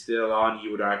points he's still on,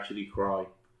 you would actually cry.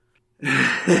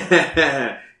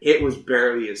 It was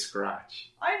barely a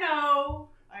scratch. I know.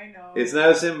 It's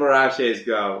now Simbarache's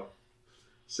go.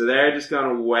 So they're just going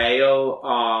to wail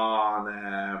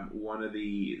on one of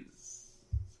these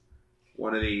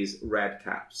red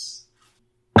caps.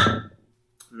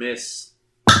 Miss.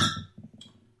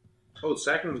 Oh, the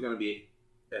second one's going to be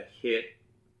a hit.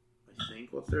 I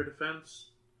think. What's their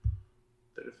defense?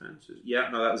 Their defense is... Yeah,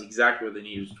 no, that was exactly what they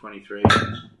needed, was 23.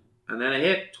 And then a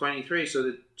hit, 23. So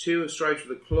the 2 strikes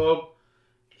with the club.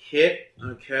 Hit.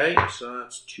 Okay, so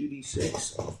that's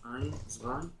 2d6. Fine.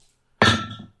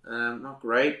 Not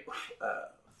great.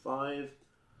 5,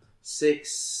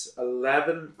 6,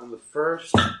 11 on the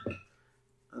first.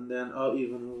 And then,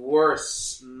 even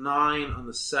worse, 9 on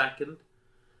the second.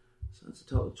 So that's a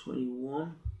total of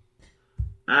 21.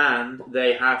 And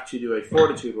they have to do a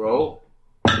fortitude roll,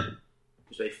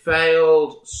 which they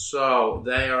failed. So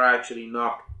they are actually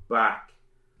knocked back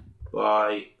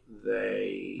by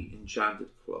the enchanted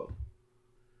club.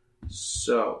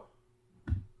 So,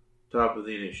 top of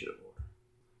the initiative order.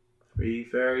 3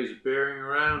 fairies appearing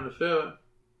around Nafua,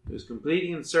 who is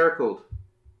completely encircled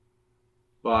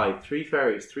by 3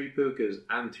 fairies, 3 pukas,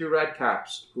 and 2 red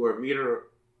caps, who are a meter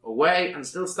away and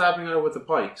still stabbing her with the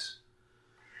pikes.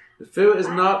 Nafua is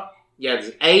not... Yeah,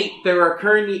 there's 8. There are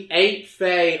currently 8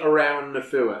 fae around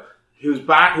Nafua, who's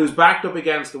backed up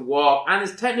against the wall and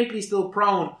is technically still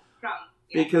prone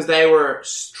because they were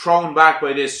thrown back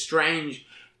by this strange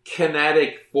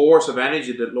kinetic force of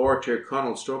energy that Lord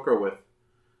Tyrconnell struck her with.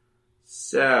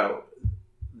 So,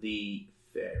 the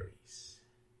fairies.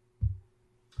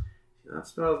 That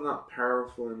spell's not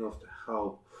powerful enough to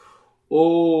help.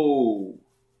 Oh,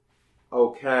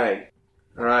 okay.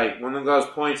 Alright, one of them goes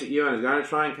points at you and is going to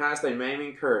try and cast a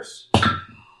maiming curse.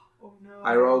 Oh no.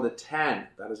 I rolled a 10.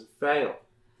 That is a fail.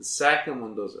 The second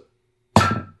one does it.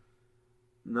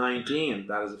 19.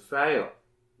 That is a fail.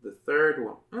 The third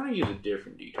one. I'm going to use a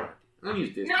different D20. I'm going to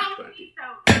use this D20.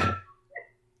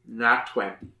 Nat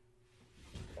 20.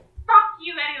 Fuck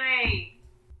you anyway.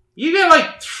 You get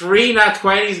like 3 nat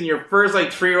 20s in your first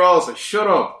 3 rolls, so shut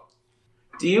up.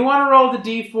 Do you want to roll the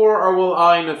D4 or will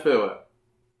I Nafua?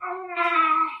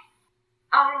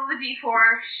 I'll roll the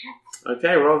D4. Shit.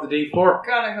 Okay, roll the D4.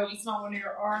 God, I hope it's not one of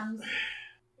your arms.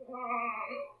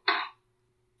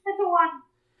 It's a 1.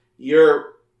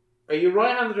 Are you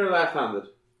right-handed or left-handed?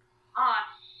 Oh,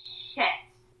 shit.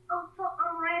 I'm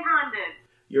right-handed.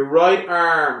 Your right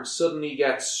arm suddenly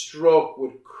gets struck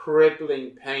with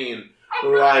crippling pain.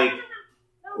 No,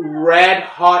 red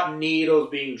hot needles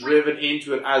being driven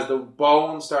into it as the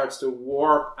bone starts to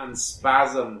warp and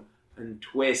spasm and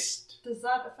twist. Does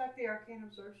that affect the arcane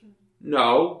absorption?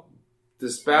 No, the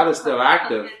spell is still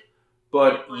active,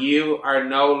 but you are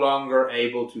no longer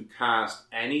able to cast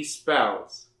any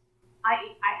spells. I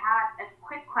had a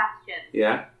quick question.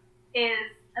 Yeah? Is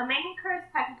a maiden curse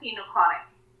technically necrotic?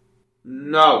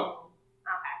 No.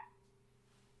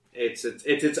 Okay. It's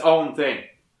its own thing.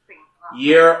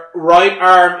 Your right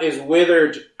arm is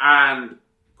withered and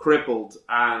crippled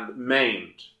and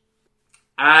maimed.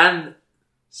 And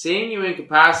seeing you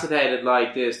incapacitated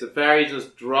like this, the fairies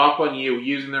just drop on you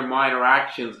using their minor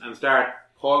actions and start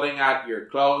pulling at your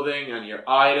clothing and your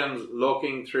items,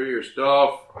 looking through your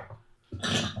stuff.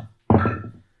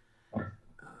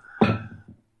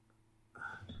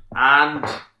 And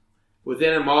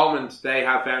within a moment, they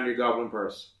have found your goblin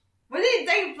purse. Well,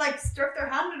 they like stuck their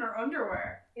hand in her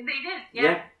underwear. They did,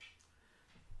 yeah.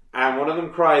 And one of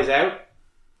them cries out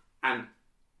and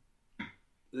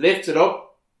lifts it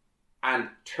up and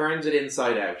turns it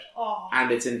inside out. Oh.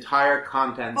 And its entire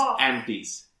contents Oh.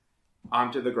 empties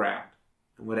onto the ground.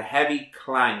 And with a heavy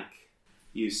clank,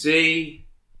 you see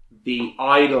the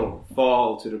idol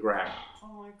fall to the ground.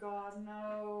 Oh my god,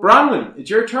 no. Bronwyn, it's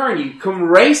your turn. You come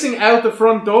racing out the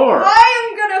front door. I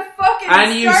am gonna fucking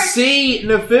And you start... see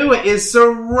Nafua is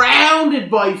surrounded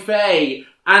by Fae,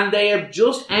 and they have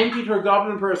just emptied her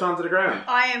goblin purse onto the ground.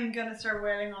 I am gonna start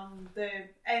wailing on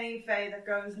any fae that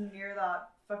goes near that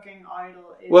fucking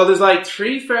idol. Well, there's like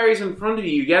 3 fairies in front of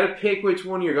you. You gotta pick which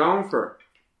one you're going for.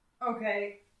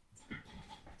 Okay.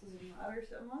 Does it matter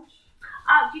so much?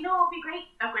 Do you know what would be great?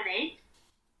 A grenade?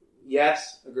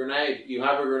 Yes, a grenade. You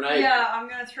have a grenade. Yeah, I'm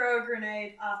gonna throw a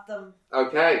grenade at them.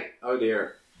 Okay. Oh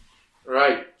dear.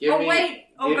 Right. Wait!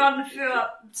 Oh god, Nafua.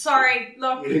 Sorry,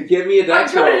 look. Give me a I'm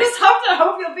dex gonna roll. just have to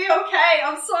hope you'll be okay.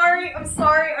 I'm sorry.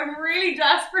 I'm really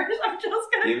desperate. I'm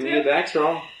just gonna Give me a dex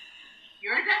roll.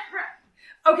 You're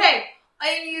desperate. Okay, I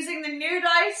am using the new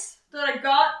dice that I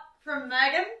got from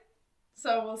Megan.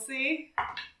 So we'll see.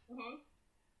 Mm-hmm.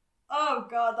 Oh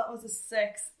god, that was a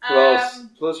 6.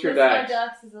 Plus your My dex.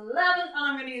 dex is 11, and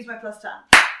I'm going to use my plus 10.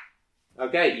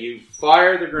 Okay, you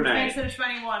fire the Which grenade. makes it a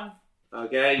 21.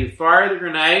 Okay, you fire the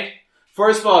grenade.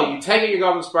 First of all, you take out your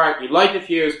goblin spark, you light the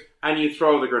fuse, and you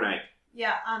throw the grenade.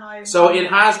 Yeah, and I... So it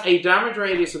has a damage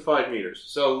radius of 5 meters.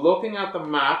 So looking at the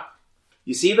map,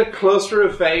 you see the cluster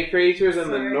of Fey creatures in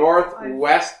the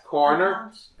northwest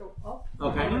corner. Go up.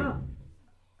 Okay, no.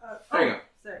 There you go.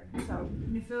 So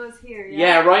Nufua's here,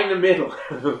 Yeah, right in the middle.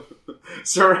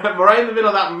 So right in the middle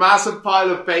of that massive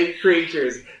pile of Fey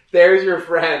creatures, there's your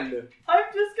friend. I'm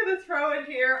just going to throw it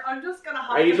here. I'm just going to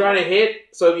have Are you trying to hit?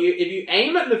 So if you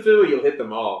aim at Nafua, you'll hit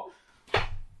them all.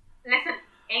 Listen,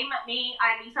 aim at me.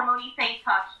 At least I'm only face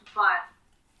touched, but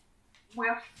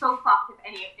we're so fucked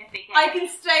if they get I can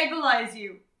stabilize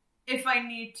you if I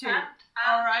need to.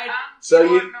 Alright? So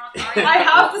you... I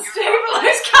have the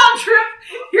stabilize cantrip.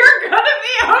 You're going to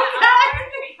be okay. I don't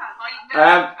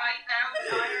have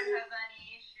any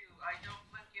issue. I don't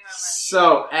think you have any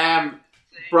So,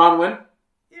 Bronwyn,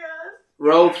 Yes.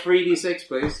 roll 3d6,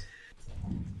 please.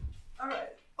 Alright.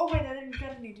 Oh wait, I didn't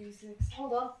get any d6.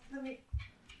 Hold on. Let me...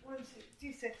 1, 2,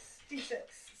 d6. D6.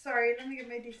 Sorry, let me get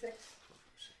my d6.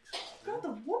 God, the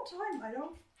one time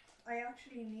I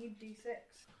actually need d6.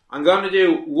 I'm going to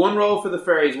do 1 roll for the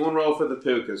fairies, 1 roll for the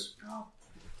pukas. Oh.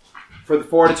 For the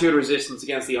fortitude resistance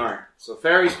against the iron. So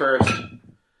fairies first.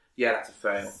 Yeah, that's a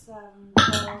fail. 7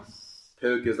 plus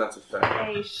Pukas, that's a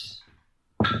fail.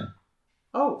 8.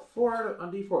 Oh, 4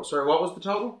 on d4. Sorry, what was the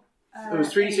total? It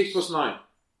was 3d6 8. plus 9.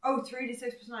 Oh, 3d6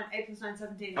 plus 9. 8 plus 9,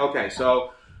 17. Okay,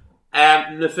 so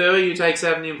Nafua, you take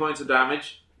 17 points of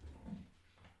damage.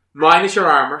 Minus your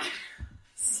armor.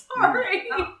 Sorry.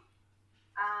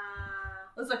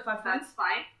 That's like 5 points. That's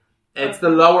fine. It's the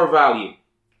lower value.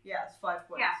 Yeah, it's 5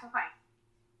 points. Yeah, so fine.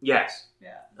 Yes.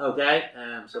 Yeah. Okay,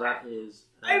 so that is...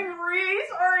 I'm really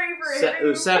sorry for it hitting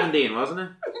was 17, wasn't it?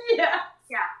 Yeah.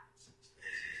 Yeah.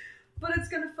 But it's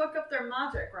gonna fuck up their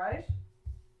magic, right?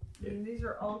 I mean, these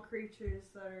are all creatures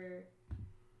that are...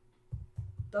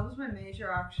 That was my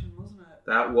major action, wasn't it?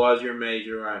 That was your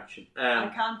major action.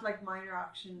 I can't, like, minor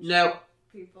action Now,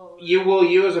 people. you will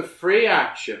use a free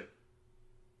action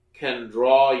can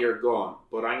draw your gun,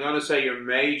 but I'm going to say your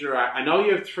major... I know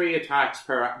you have 3 attacks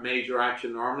per major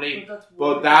action normally,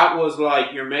 but that was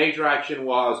like your major action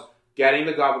was getting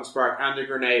the goblin spark and the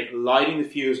grenade, lighting the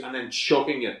fuse, and then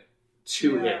chucking it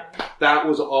to hit. That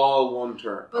was all one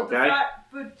turn, But okay?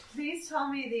 but please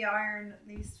tell me the iron at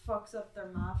least fucks up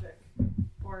their magic,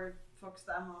 or fucks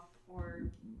them up, or...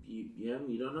 You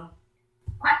don't know?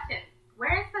 Question.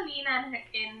 Where is the Salina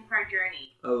in her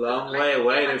journey? A long way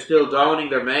away. They're still donning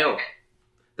their mail.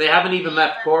 They haven't even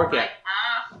left Cork yet.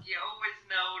 Ask, you always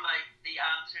know, like, the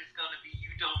answer's going to be you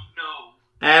don't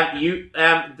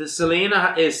know. The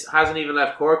Selena hasn't even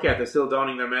left Cork yet. They're still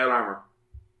donning their mail armor.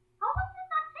 How long does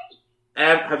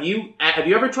that take? Have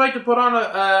you ever tried to put on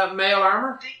a mail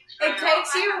armor? It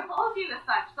takes you. I have told you as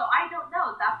such, so I don't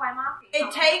know. That's why I'm asking. It How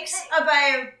long takes does it take?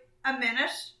 about a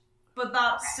minute, but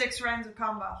that's 6 rounds of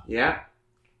combat. Yeah.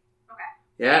 Okay.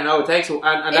 Yeah, no, it takes, and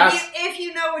that's If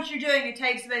you know what you're doing, it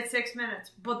takes about 6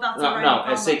 minutes, but that's a no, round no, of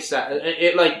combat. a 6.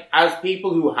 It like as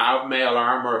people who have mail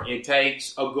armor, it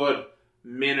takes a good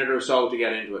minute or so to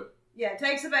get into it, Yeah, it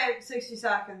takes about 60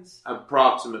 seconds,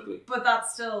 approximately. but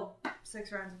that's still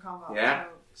 6 rounds of combat. Yeah.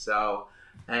 So.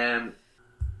 So,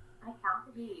 I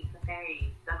can't believe the fairies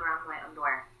dug around my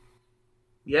underwear.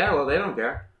 yeah, well, they don't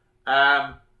care.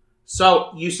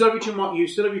 So you still have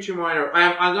your two minor.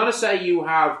 I'm gonna say you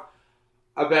have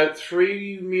about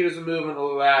 3 meters of movement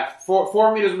left,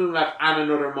 4 meters of movement left, and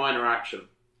another minor action.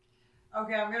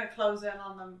 Okay, I'm gonna close in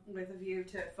on them with a view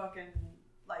to fucking,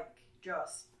 like,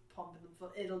 just pumping them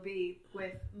full. It'll be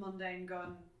with mundane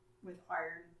gun with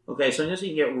iron. Okay, so I'm just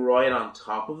gonna get right on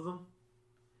top of them.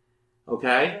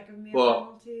 Okay. Does that give me a Well,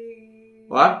 penalty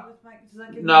what? with my- does that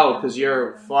give me No, a because penalty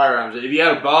you're with- firearms. If you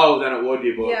had a bow, then it would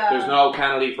be, but Yeah. there's no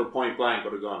penalty for point blank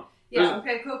with a gun. Yeah,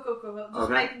 okay, cool. Just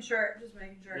Okay. making sure.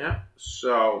 Yeah.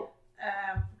 So,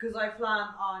 Because I plan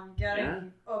on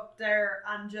getting up there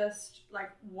and just,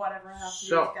 like, whatever I have to do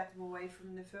So- to get them away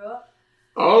from the fool.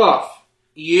 Olaf,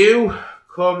 you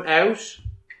come out.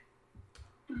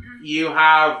 Mhm. You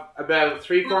have about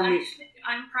 3-4 Well, meters. actually,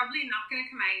 I'm probably not going to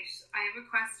come out. I have a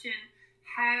question.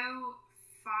 How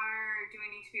far do I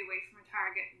need to be away from a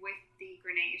target with the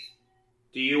grenade?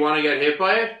 Do you want to get hit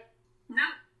by it? No.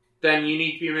 Then you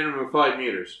need to be a minimum of 5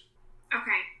 meters.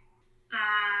 Okay.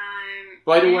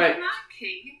 By the in way- that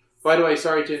case, By the way,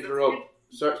 sorry to interrupt.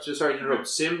 Sorry to interrupt.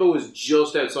 Simba was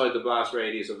just outside the blast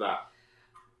radius of that.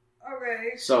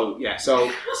 Okay. So yeah.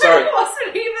 So sorry, I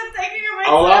wasn't even thinking of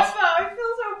Olaf? myself now. I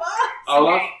feel so bad.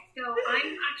 Olaf. so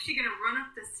I'm actually going to run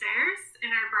up the stairs in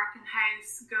our Birkin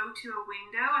house, go to a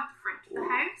window at the front of the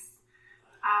house,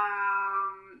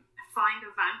 find a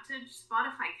vantage spot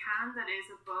if I can that is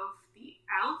above the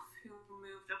elf who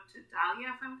moved up to Dahlia,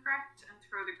 if I'm correct, and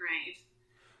throw the grenade.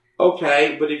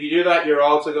 Okay, but if you do that, you're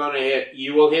also going to hit.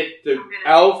 You will hit the I'm gonna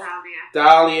elf, hit Dahlia.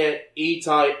 Dahlia,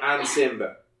 Itai, and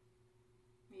Simba.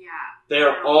 Yeah.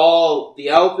 They're all. The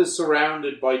elf is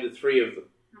surrounded by the 3 of them.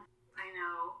 I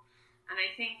know. And I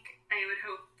think I would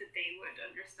hope that they would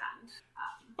understand.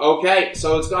 Okay,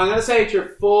 so I'm going to say it's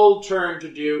your full turn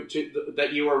that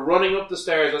you are running up the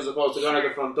stairs as opposed to going to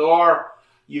the front door.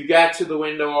 You get to the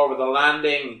window over the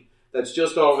landing that's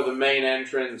just over the main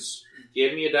entrance.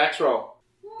 Give me a dex roll.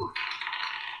 Ooh.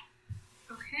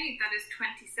 Okay, that is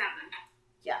 27.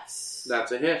 Yes.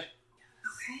 That's a hit.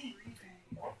 Okay, amazing.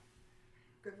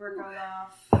 Good work,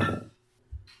 Olaf.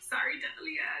 Sorry,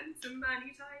 Dahlia and Simba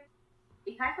anytime.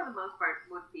 Itai, for the most part,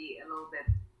 would be a little bit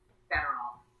better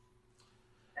off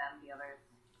than the others.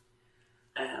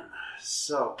 I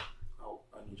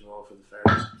need to roll for the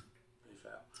fairies. They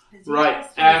fell. Is he Right,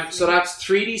 supposed to so be- that's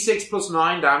 3d6 plus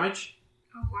 9 damage.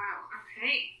 Oh, wow.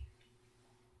 Okay.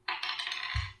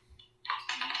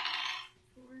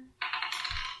 4,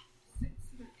 6,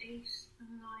 7, 8, 9.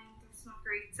 That's not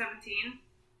great. 17.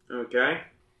 Okay,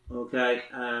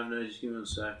 now just give me 1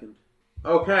 second.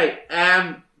 Okay,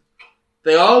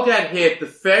 they all get hit. The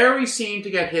fairies seem to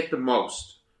get hit the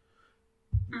most.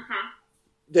 Mm-hmm.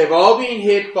 They've all been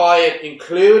hit by it,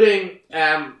 including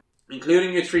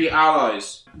your 3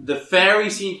 allies. The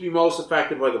fairies seem to be most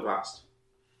affected by the blast.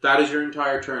 That is your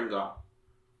entire turn gone.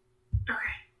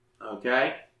 Okay.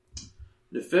 Okay?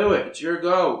 Nefua, it's your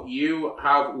go. You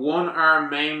have 1 arm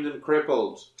maimed and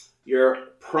crippled. You're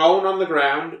prone on the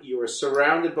ground. You are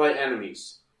surrounded by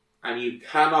enemies. And you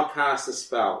cannot cast a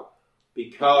spell.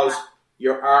 Because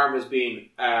your arm has been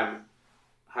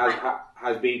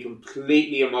has been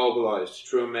completely immobilized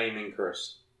through a maiming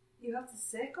curse. You have the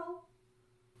sickle?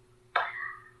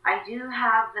 I do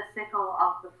have the sickle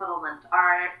of the fuddlement.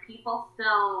 Are people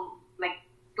still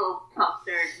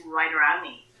clustered right around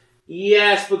me?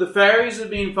 Yes, but the fairies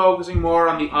have been focusing more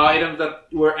on the items that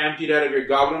were emptied out of your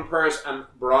goblin purse and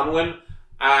Bronwyn,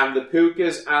 and the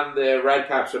pukas and the red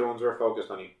caps are the ones who are focused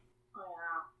on you. Oh,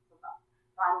 yeah. So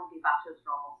I won't be back to its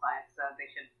normal size, so they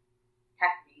should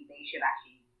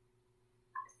actually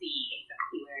see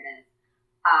exactly where it is.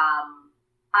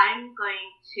 I'm going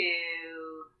to.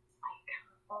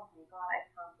 Oh my god, I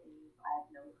can't believe I have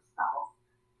no spells.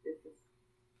 This is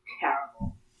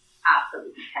terrible.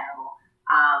 Absolutely terrible.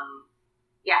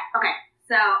 Yeah,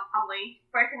 So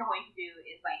first thing I'm going to do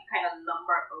is like kind of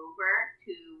lumber over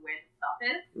to where the stuff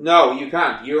is. No, you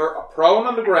can't. You're prone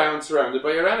on the ground, surrounded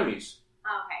by your enemies.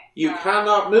 Okay. You so-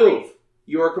 cannot move.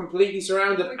 You are completely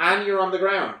surrounded, and you're on the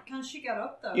ground. Can she get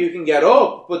up though? You can get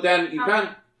up, but then you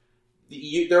can't.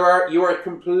 You are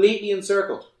completely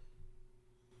encircled.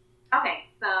 Okay,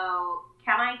 so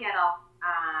can I get up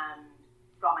and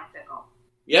draw my sickle?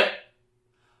 Yep.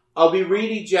 I'll be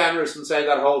really generous and say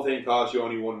that whole thing costs you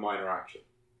only one minor action.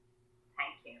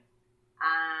 Thank you.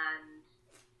 And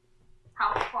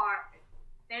how far?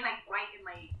 They're like right in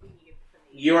my immediate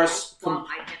vicinity. You are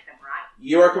I hit them, right?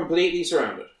 You are completely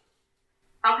surrounded.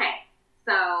 Okay,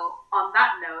 so on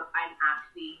that note, I'm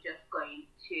actually just going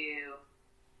to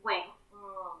wait.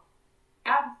 I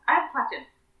have a question.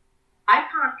 I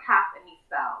can't cast any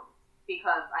spells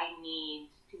because I need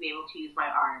to be able to use my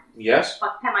arms. Yes.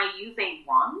 But can I use a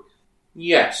wand?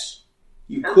 Yes.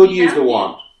 You Okay, could use the yeah.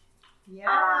 wand.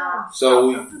 Yeah.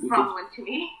 So this is we wrong could, one to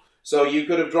me. so you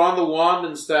could have drawn the wand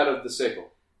instead of the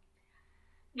sickle.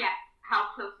 Yeah, how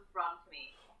close is Ron to me?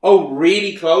 Oh,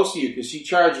 really close to you, because she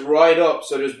charged right up.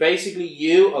 So there's basically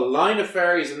you, a line of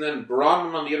fairies, and then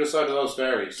Bronwyn on the other side of those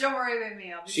fairies. Don't worry about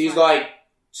me. I'll be She's fine.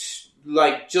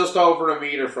 like just over a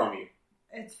meter from you.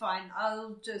 It's fine.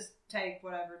 I'll just take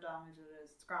whatever damage it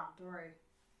is. It's grand. Don't worry.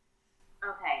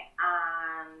 Okay,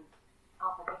 and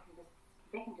also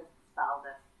they can just spell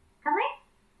this. Can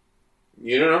they?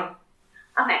 You don't know.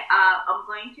 Okay, I'm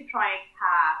going to try and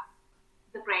cast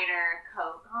the greater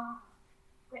code. Oh,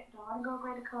 wait, do I want to go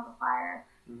greater code of fire?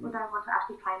 Or do I want to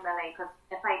actually try melee? Because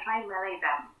if I try melee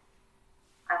them,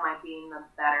 I might be in a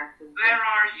better position. Where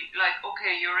are you? Like,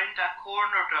 okay, you're in that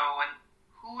corner though, and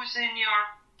who's in your...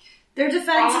 Their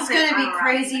defense is going to be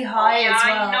crazy high Yeah, as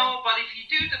well. I know, but if you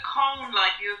do the cone,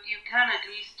 like, you can at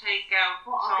least take out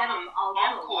Well, someone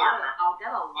one corner. I'll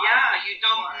get a lot. Yeah, you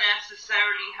don't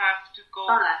necessarily have to go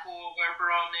Alright. for where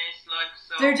Bron is, like,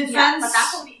 so... Their Yeah, defense.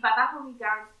 but that's only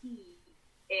guaranteed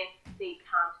if they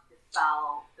can't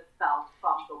dispel the spells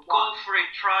from the Go wand. for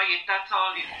it, try it, that's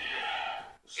all you...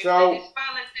 So If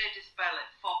they dispel it,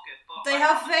 fuck it. But They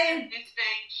I have think failed. At this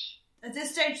stage... At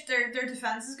this stage, their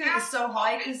defense is going to be so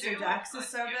high because their dex is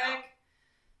so big.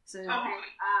 So Totally.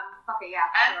 Okay, yeah.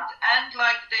 And, sure. and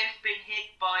like, they've been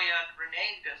hit by a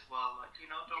grenade as well, like, you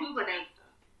know, Two don't forget grenades.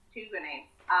 that. 2 grenades.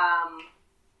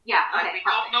 Yeah, Like, okay. we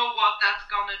don't know what that's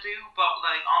gonna do, but,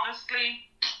 like, honestly...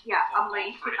 Yeah, I'm Go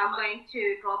going for to it, I'm like. going to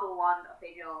draw the wand of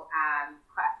Vigil and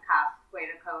cast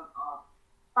Greater Cone of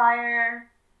Fire,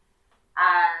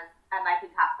 and I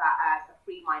can cast that as a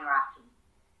free minor action.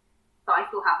 So I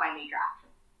still have my major action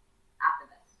after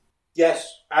this. yes,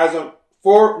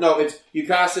 it's you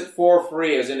cast it for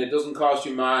free, as in it doesn't cost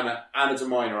you mana, and it's a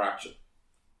minor action.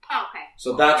 Okay.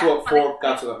 So that's Yeah,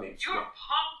 that's what that means. You're Yeah.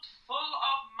 pumped full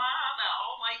of mana,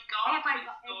 oh my god, Oh my it's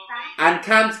God, so exactly. And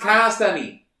can't cast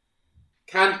any.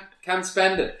 Can't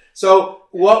spend it. So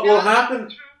what will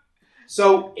happen?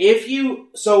 So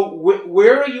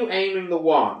where are you aiming the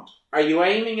wand? Are you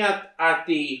aiming at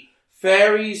the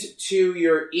fairies to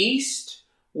your east,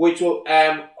 which will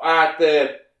at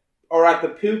the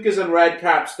pukas and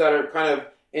redcaps that are kind of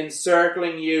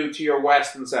encircling you to your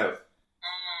west and south?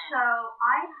 So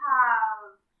I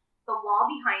have the wall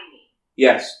behind me,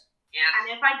 Yes. Yes.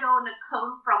 and if I go in a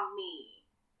cone from me,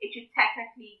 it should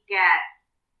technically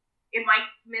it might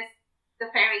miss the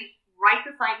fairies right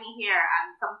beside me here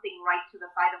and something right to the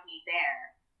side of me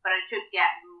there, but it should get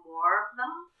more of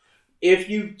them. If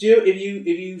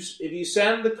you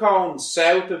send the cone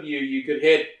south of you, you could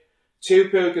hit 2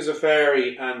 pukas of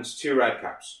fairy and 2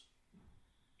 redcaps.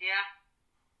 Yeah.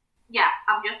 Yeah,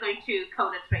 I'm just going to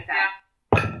cone it straight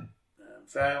down.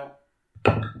 Fail.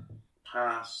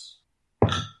 Pass.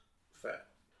 Fail.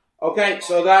 Okay,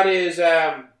 so that is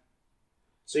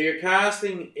so you're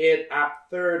casting it at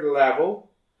 3rd level.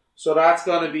 So that's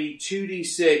going to be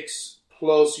 2d6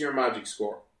 plus your magic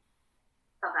score.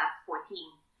 So that's 14.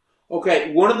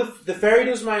 Okay, one of the fairy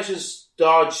does manage to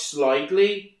dodge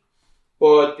slightly,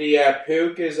 but the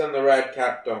pukas and the red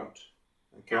cap don't.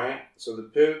 Okay, so the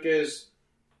pukas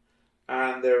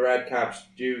and the red caps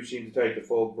do seem to take the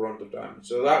full brunt of damage.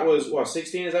 So that was,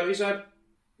 16, is that what you said?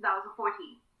 That was a 14.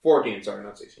 14, sorry,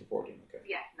 not 16, 14, okay.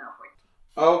 Yeah, no, 14.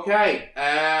 Okay,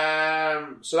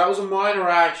 so that was a minor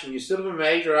action. You still have a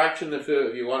major action if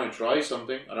you want to try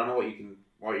something. I don't know what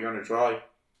you're going to try.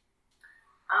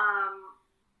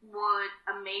 Would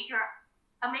a major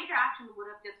action would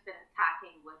have just been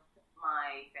attacking with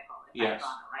my sickle if Yes. I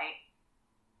drawn it, right?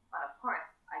 But of course,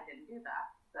 I didn't do that.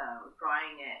 So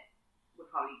drawing it would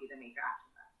probably be the major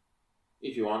action then.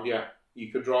 If you want, yeah.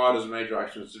 You could draw it as a major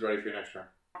action. It's ready for your next turn.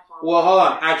 Well, hold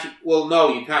on. Actually, well,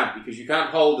 no, you can't, because you can't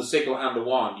hold the sickle and the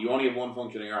wand. You only have one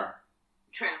functioning arm.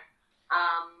 True.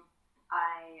 I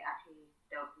actually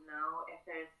don't know if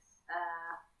there's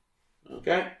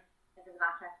Okay. if there's an action I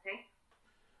have to take.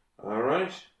 All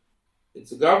right.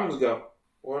 It's the goblin's go.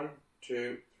 1,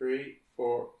 2, 3,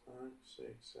 4, 5,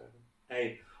 6, 7,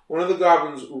 8. One of the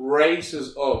goblins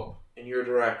races up in your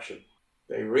direction.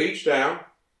 They reach down,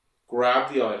 grab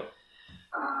the idol,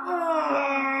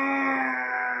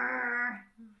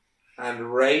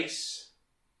 and race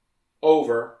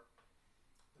over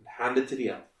and hand it to the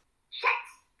elf.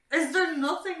 Is there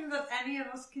nothing that any of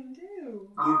us can do?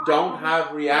 You don't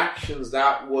have reactions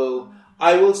that will...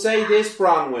 I will say this,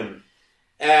 Bronwyn.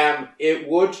 It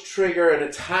would trigger an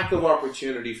attack of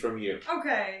opportunity from you.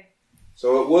 Okay.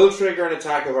 So it will trigger an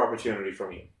attack of opportunity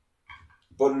from you.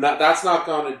 But that's not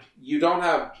going to... You don't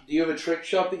have... Do you have a trick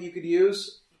shot that you could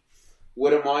use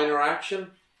with a minor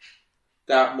action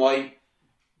that might...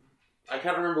 I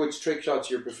can't remember which trick shots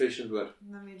you're proficient with.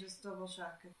 Let me just double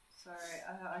check it. Sorry,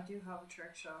 I do have a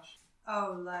trick shot.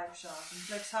 Oh, leg shot.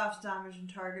 Inflicts half damage and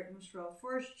target must roll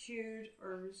fortitude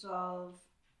or resolve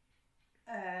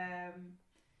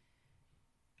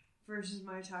versus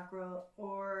my attack roll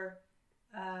or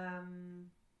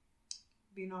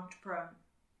be knocked prone.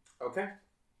 Okay.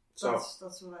 So That's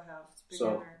what I have. It's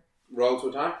So- beginner. roll to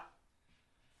attack.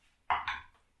 I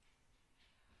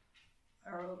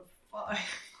rolled a 5.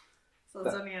 So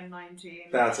it's only a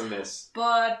 19. That's a miss.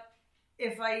 But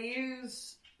if I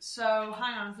use... So,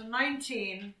 hang on. It's a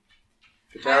 19.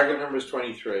 The target number is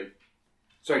 23.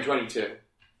 Sorry, 22.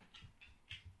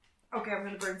 Okay, I'm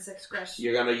going to burn 6 grit.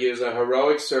 You're going to use a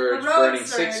heroic surge, burning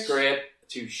 6 grit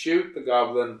to shoot the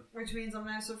goblin. Which means I'm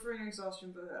now suffering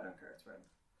exhaustion, but I don't care. It's fine.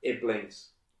 It blinks.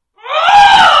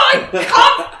 I can't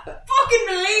fucking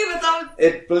believe it. That was...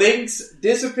 It blinks,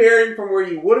 disappearing from where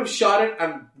you would have shot it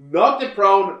and knocked it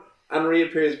prone, and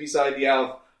reappears beside the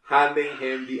elf, handing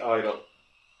him the idol.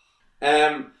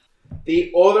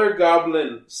 The other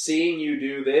goblin, seeing you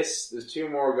do this, there's 2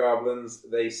 more goblins.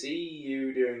 They see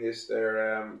you doing this.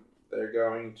 They're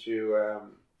going to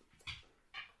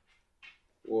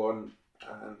 1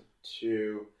 and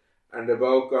 2, and they're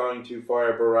both going to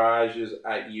fire barrages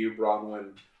at you,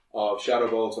 Bronwyn, of shadow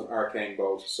bolts and arcane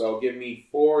bolts. So give me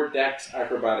 4 dex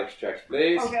acrobatics checks,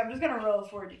 please. Okay, I'm just going to roll a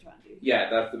 40-20. Yeah,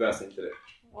 that's the best thing to do.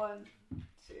 1,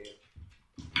 2.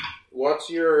 What's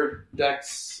your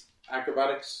dex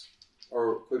acrobatics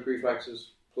or quick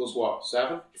reflexes plus what?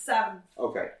 7? 7.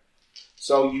 Okay.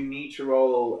 So you need to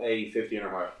roll a 15 or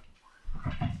higher.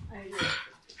 I agree.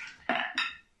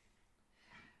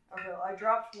 Okay, well, I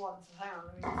dropped 1, so hang on.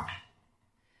 Let me...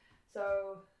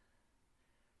 So,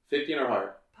 15 or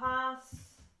higher. pass,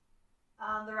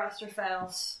 and the rest are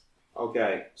fails.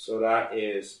 Okay, so that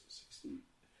is 60.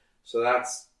 So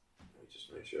that's... Let me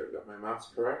just make sure I've got my maths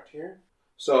correct here.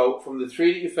 So from the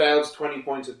 3 that you failed, it's 20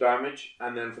 points of damage,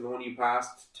 and then from the one you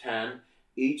passed, 10.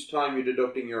 Each time you're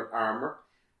deducting your armor.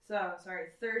 So, sorry,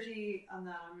 30, and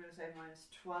then I'm going to say minus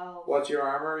 12. What's your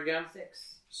armor again?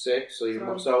 6. 6. So it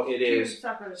two is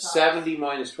separate attacks. 70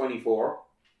 minus 24.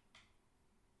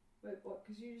 Wait, what?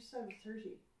 Because you just said 30.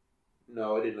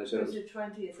 No, I didn't. I said it was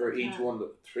 20 for each 10. one.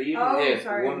 3 Oh, you hit,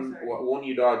 sorry. one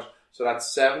you dodge. So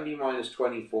that's 70 minus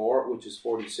 24, which is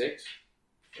 46.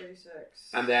 46.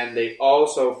 And then they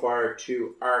also fire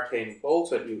 2 arcane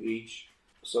bolts at you each.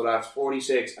 So that's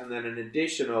 46. And then an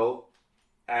additional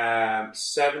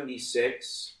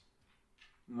 76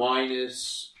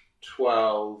 minus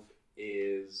 12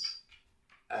 is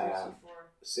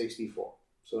 64.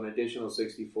 So an additional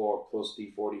 64 plus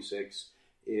D46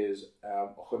 is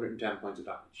 110 points of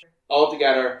damage.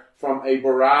 Altogether, from a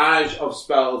barrage of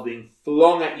spells being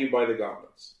flung at you by the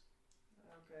goblins.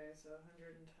 Okay, so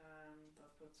 110,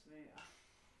 that puts me at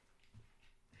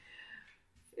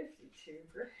 52.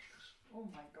 Oh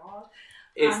my god.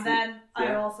 And then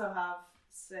I also have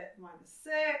minus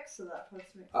 6, so that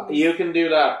puts me... You can do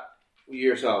that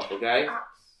yourself, okay?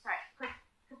 Sorry, could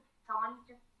someone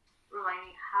just remind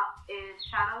me, how is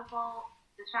Shadow Ball,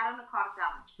 is Shadow necrotic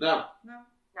damage? No. No.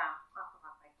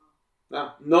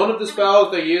 No. None of the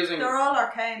spells they're using... They're all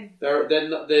arcane.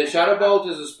 The Shadow Bolt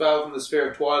is a spell from the Sphere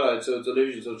of Twilight, so it's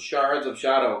illusion, so it's shards of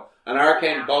shadow. An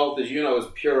arcane bolt, as you know, is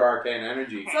pure arcane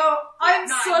energy. So I'm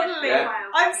suddenly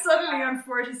on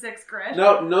 46 grit.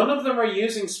 No, none of them are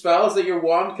using spells that your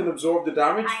wand can absorb the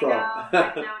damage from. I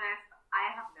have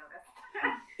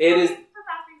noticed.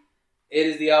 It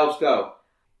is the elf's go.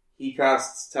 He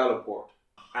casts teleport,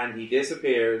 and he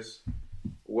disappears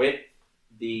with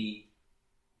the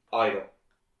idol.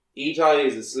 Itai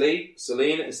is asleep.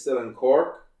 Selena is still in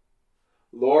Cork.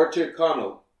 Lord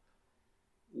Tyrconnell,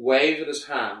 waves with his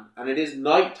hand, and it is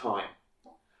night time.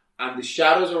 And the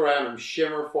shadows around him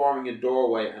shimmer, forming a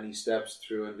doorway, and he steps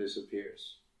through and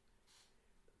disappears.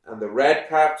 And the red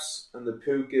caps and the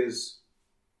pukas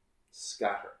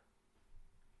scatter.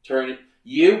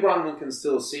 You, Bronwyn, can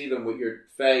still see them with your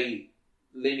Fey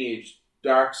lineage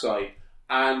dark side,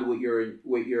 and with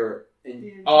your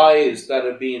eyes that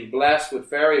are being blessed with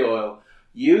fairy oil.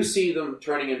 You see them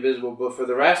turning invisible, but for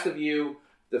the rest of you,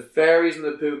 the fairies and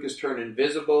the pukas turn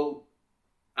invisible,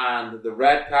 and the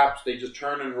red caps, they just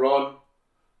turn and run,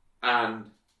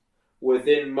 and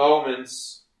within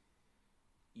moments,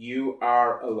 you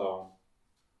are alone.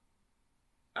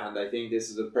 And I think this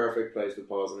is a perfect place to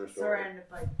pause in our story. Surrounded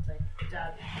by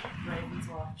Dad, Raven's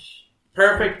Watch.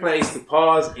 Perfect place to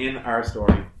pause in our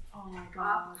story. Oh my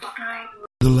god.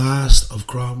 The last of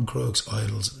Crom Crog's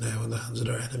idols now in the hands of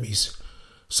their enemies.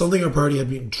 Something our party had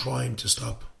been trying to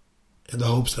stop, in the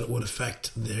hopes that it would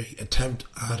affect the attempt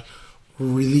at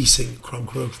releasing Crom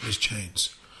Crog from his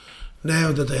chains.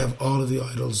 Now that they have all of the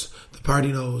idols, the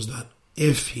party knows that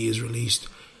if he is released,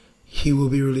 he will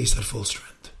be released at full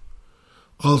strength.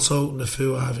 Also,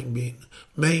 Nafua having been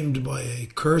maimed by a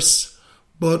curse,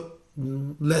 but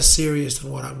less serious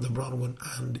than what happened to Bronwyn,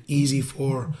 and easy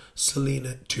for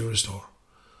Selena to restore.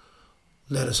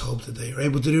 Let us hope that they are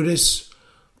able to do this,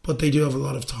 but they do have a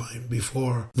lot of time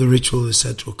before the ritual is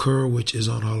said to occur, which is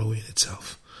on Halloween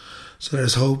itself. So let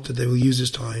us hope that they will use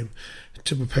this time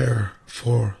to prepare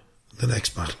for the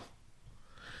next battle.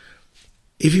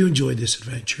 If you enjoyed this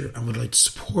adventure and would like to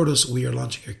support us, we are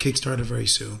launching our Kickstarter very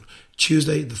soon.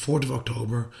 Tuesday, the 4th of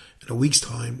October, in a week's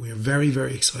time. We are very,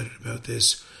 very excited about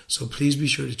this, so please be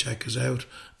sure to check us out.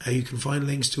 You can find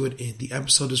links to it in the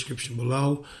episode description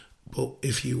below, but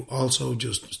if you also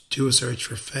just do a search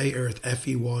for Fey Earth,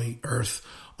 F-E-Y Earth,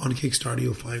 on Kickstarter,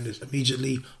 you'll find it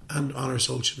immediately, and on our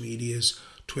social medias,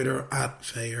 Twitter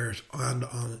 @Fey Earth, and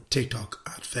on TikTok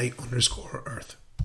 @Fey_Earth.